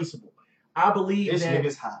are replaceable. I believe this that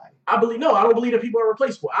nigga's high. I don't believe that people are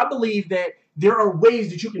replaceable. I believe that there are ways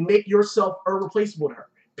that you can make yourself irreplaceable to her.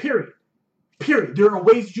 Period. There are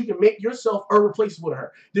ways that you can make yourself irreplaceable to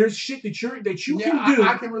her. There's shit that you can do.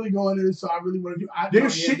 I can really go into this, so I really want to do.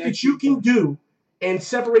 There's shit that you can do and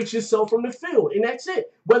separate yourself from the field, and that's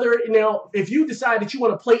it. Whether if you decide that you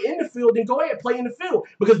want to play in the field, then go ahead, play in the field,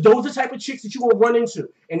 because those are the type of chicks that you will run into.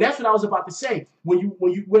 And that's what I was about to say. When you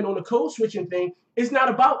went on the code switching thing, it's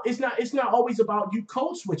not always about you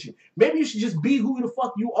code switching. Maybe you should just be who the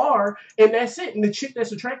fuck you are, and that's it. And the chick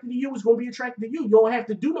that's attracted to you is going to be attracted to you. You don't have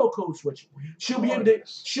to do no code switching. She'll be able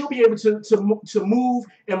to move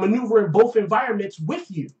and maneuver in both environments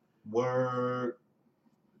with you. Word.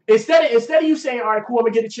 Instead of you saying, all right, cool, I'm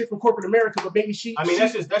gonna get a chick from corporate America, but maybe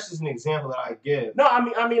that's just an example that I give. No,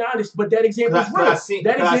 I mean, honest, but that example is real.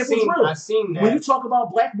 That example is real. I've seen that. When you talk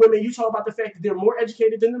about black women, you talk about the fact that they're more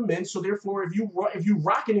educated than the men. So therefore, if you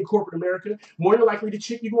rocking in corporate America, more than likely the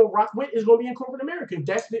chick you're gonna rock with is gonna be in corporate America.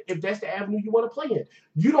 If that's the avenue you want to play in.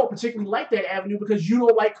 You don't particularly like that avenue because you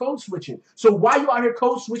don't like code switching. So why you out here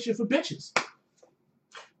code switching for bitches?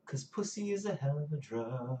 Because pussy is a hell of a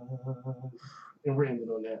drug. And we're ending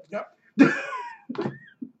on that. Yep.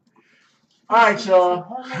 All right,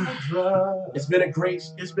 y'all. It's been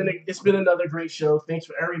another great show. Thanks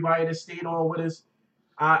for everybody that stayed on with us.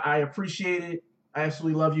 I appreciate it. I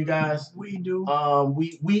absolutely love you guys. We do.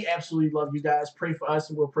 We absolutely love you guys. Pray for us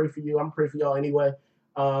and we'll pray for you. I'm praying for y'all anyway.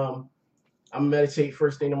 I'm gonna meditate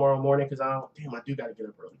first thing tomorrow morning because I do gotta get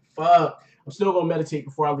up early. Fuck. I'm still gonna meditate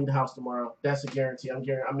before I leave the house tomorrow. That's a guarantee.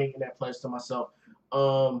 I'm making that pledge to myself.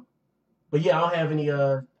 But yeah, I don't have any.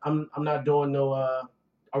 I'm not doing no.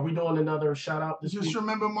 Are we doing another shout out this Just week?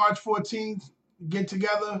 remember March 14th, get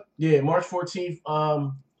together. Yeah, March 14th.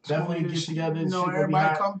 Definitely get together. You know,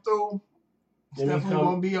 everybody come through. It's definitely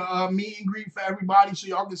going to be a meet and greet for everybody so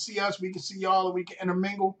y'all can see us. We can see y'all and we can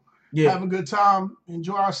intermingle. Yeah. Have a good time.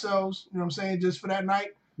 Enjoy ourselves. You know what I'm saying? Just for that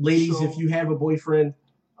night. Ladies, if you have a boyfriend,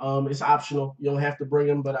 it's optional. You don't have to bring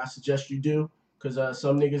him, but I suggest you do because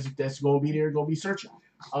some niggas that's going to be there are going to be searching.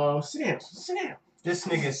 Sit down. This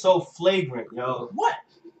nigga is so flagrant, yo. What?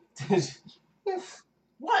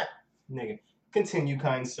 What? Nigga. Continue,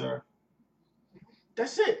 kind sir.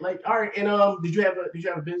 That's it. Like, all right. And did you have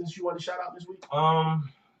a business you want to shout out this week? I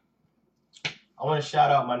want to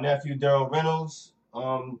shout out my nephew Daryl Reynolds.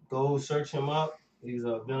 Go search him up. He's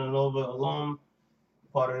a Villanova alum,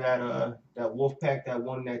 part of that wolf pack that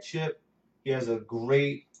won that chip. He has a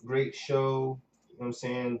great show. You know what I'm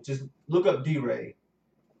saying? Just look up D-Ray.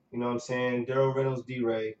 You know what I'm saying? Daryl Reynolds,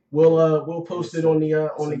 D-Ray. We'll post it on the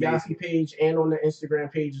Yahoo page and on the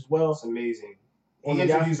Instagram page as well. It's amazing. He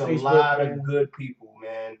interviews a lot of good people,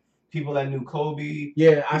 man. People that knew Kobe.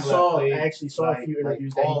 Yeah, I actually saw a few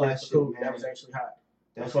interviews that he did for Kobe. That was actually hot.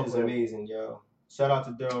 That shit is amazing, yo. Shout out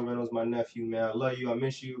to Daryl Reynolds, my nephew, man. I love you. I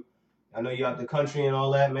miss you. I know you out the country and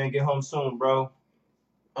all that, man. Get home soon, bro.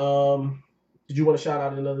 Did you want to shout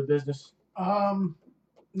out another business?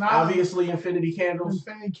 Obviously, Infinity Candles.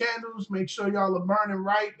 Infinity Candles. Make sure y'all are burning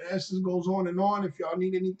right. The essence goes on and on. If y'all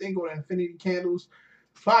need anything, go to Infinity Candles.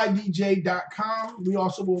 FlyDJ.com. We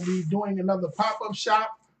also will be doing another pop-up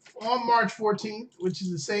shop on March 14th, which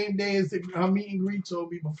is the same day as the meet and greet, so it'll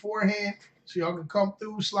be beforehand, so y'all can come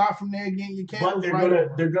through, slide from there, get your candles.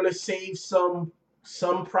 But they're gonna save some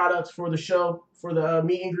products for the show for the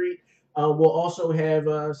meet and greet. We'll also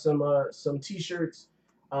have some T-shirts,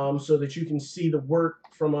 so that you can see the work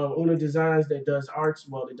from Una Designs that does arts.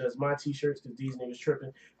 Well, it does my T-shirts because these niggas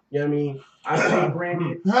tripping. You know what I mean? I stay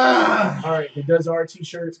branded. All right, it does our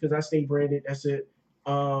T-shirts because I stay branded. That's it.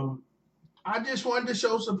 I just wanted to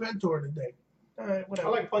show some Pentor today. All right, whatever.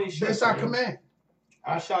 I like funny shit. That's our command.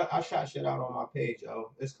 I shot shit out on my page,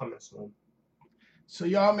 yo. It's coming soon. So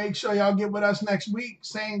y'all make sure y'all get with us next week,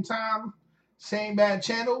 same time, same bad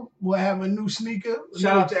channel. We'll have a new sneaker.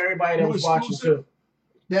 Shout out to everybody that was watching too.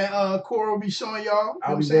 That Cora will be showing y'all.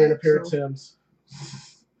 I'll be wearing a pair of Timbs.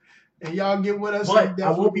 And y'all get with us. But I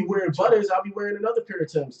won't be wearing Butters. I'll be wearing another pair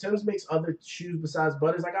of Timbs. Timbs makes other shoes besides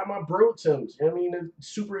Butters. I got my bro Timbs. You know what I mean? They're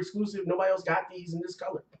super exclusive. Nobody else got these in this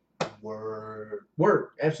color. Word.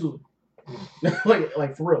 Absolutely.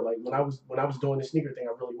 like for real. Like when I was doing the sneaker thing,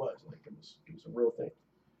 I really was. Like it was a real thing.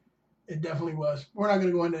 It definitely was. We're not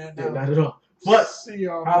gonna go into that now. Yeah, not at all. But see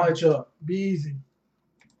y'all. I'll let y'all. Be easy.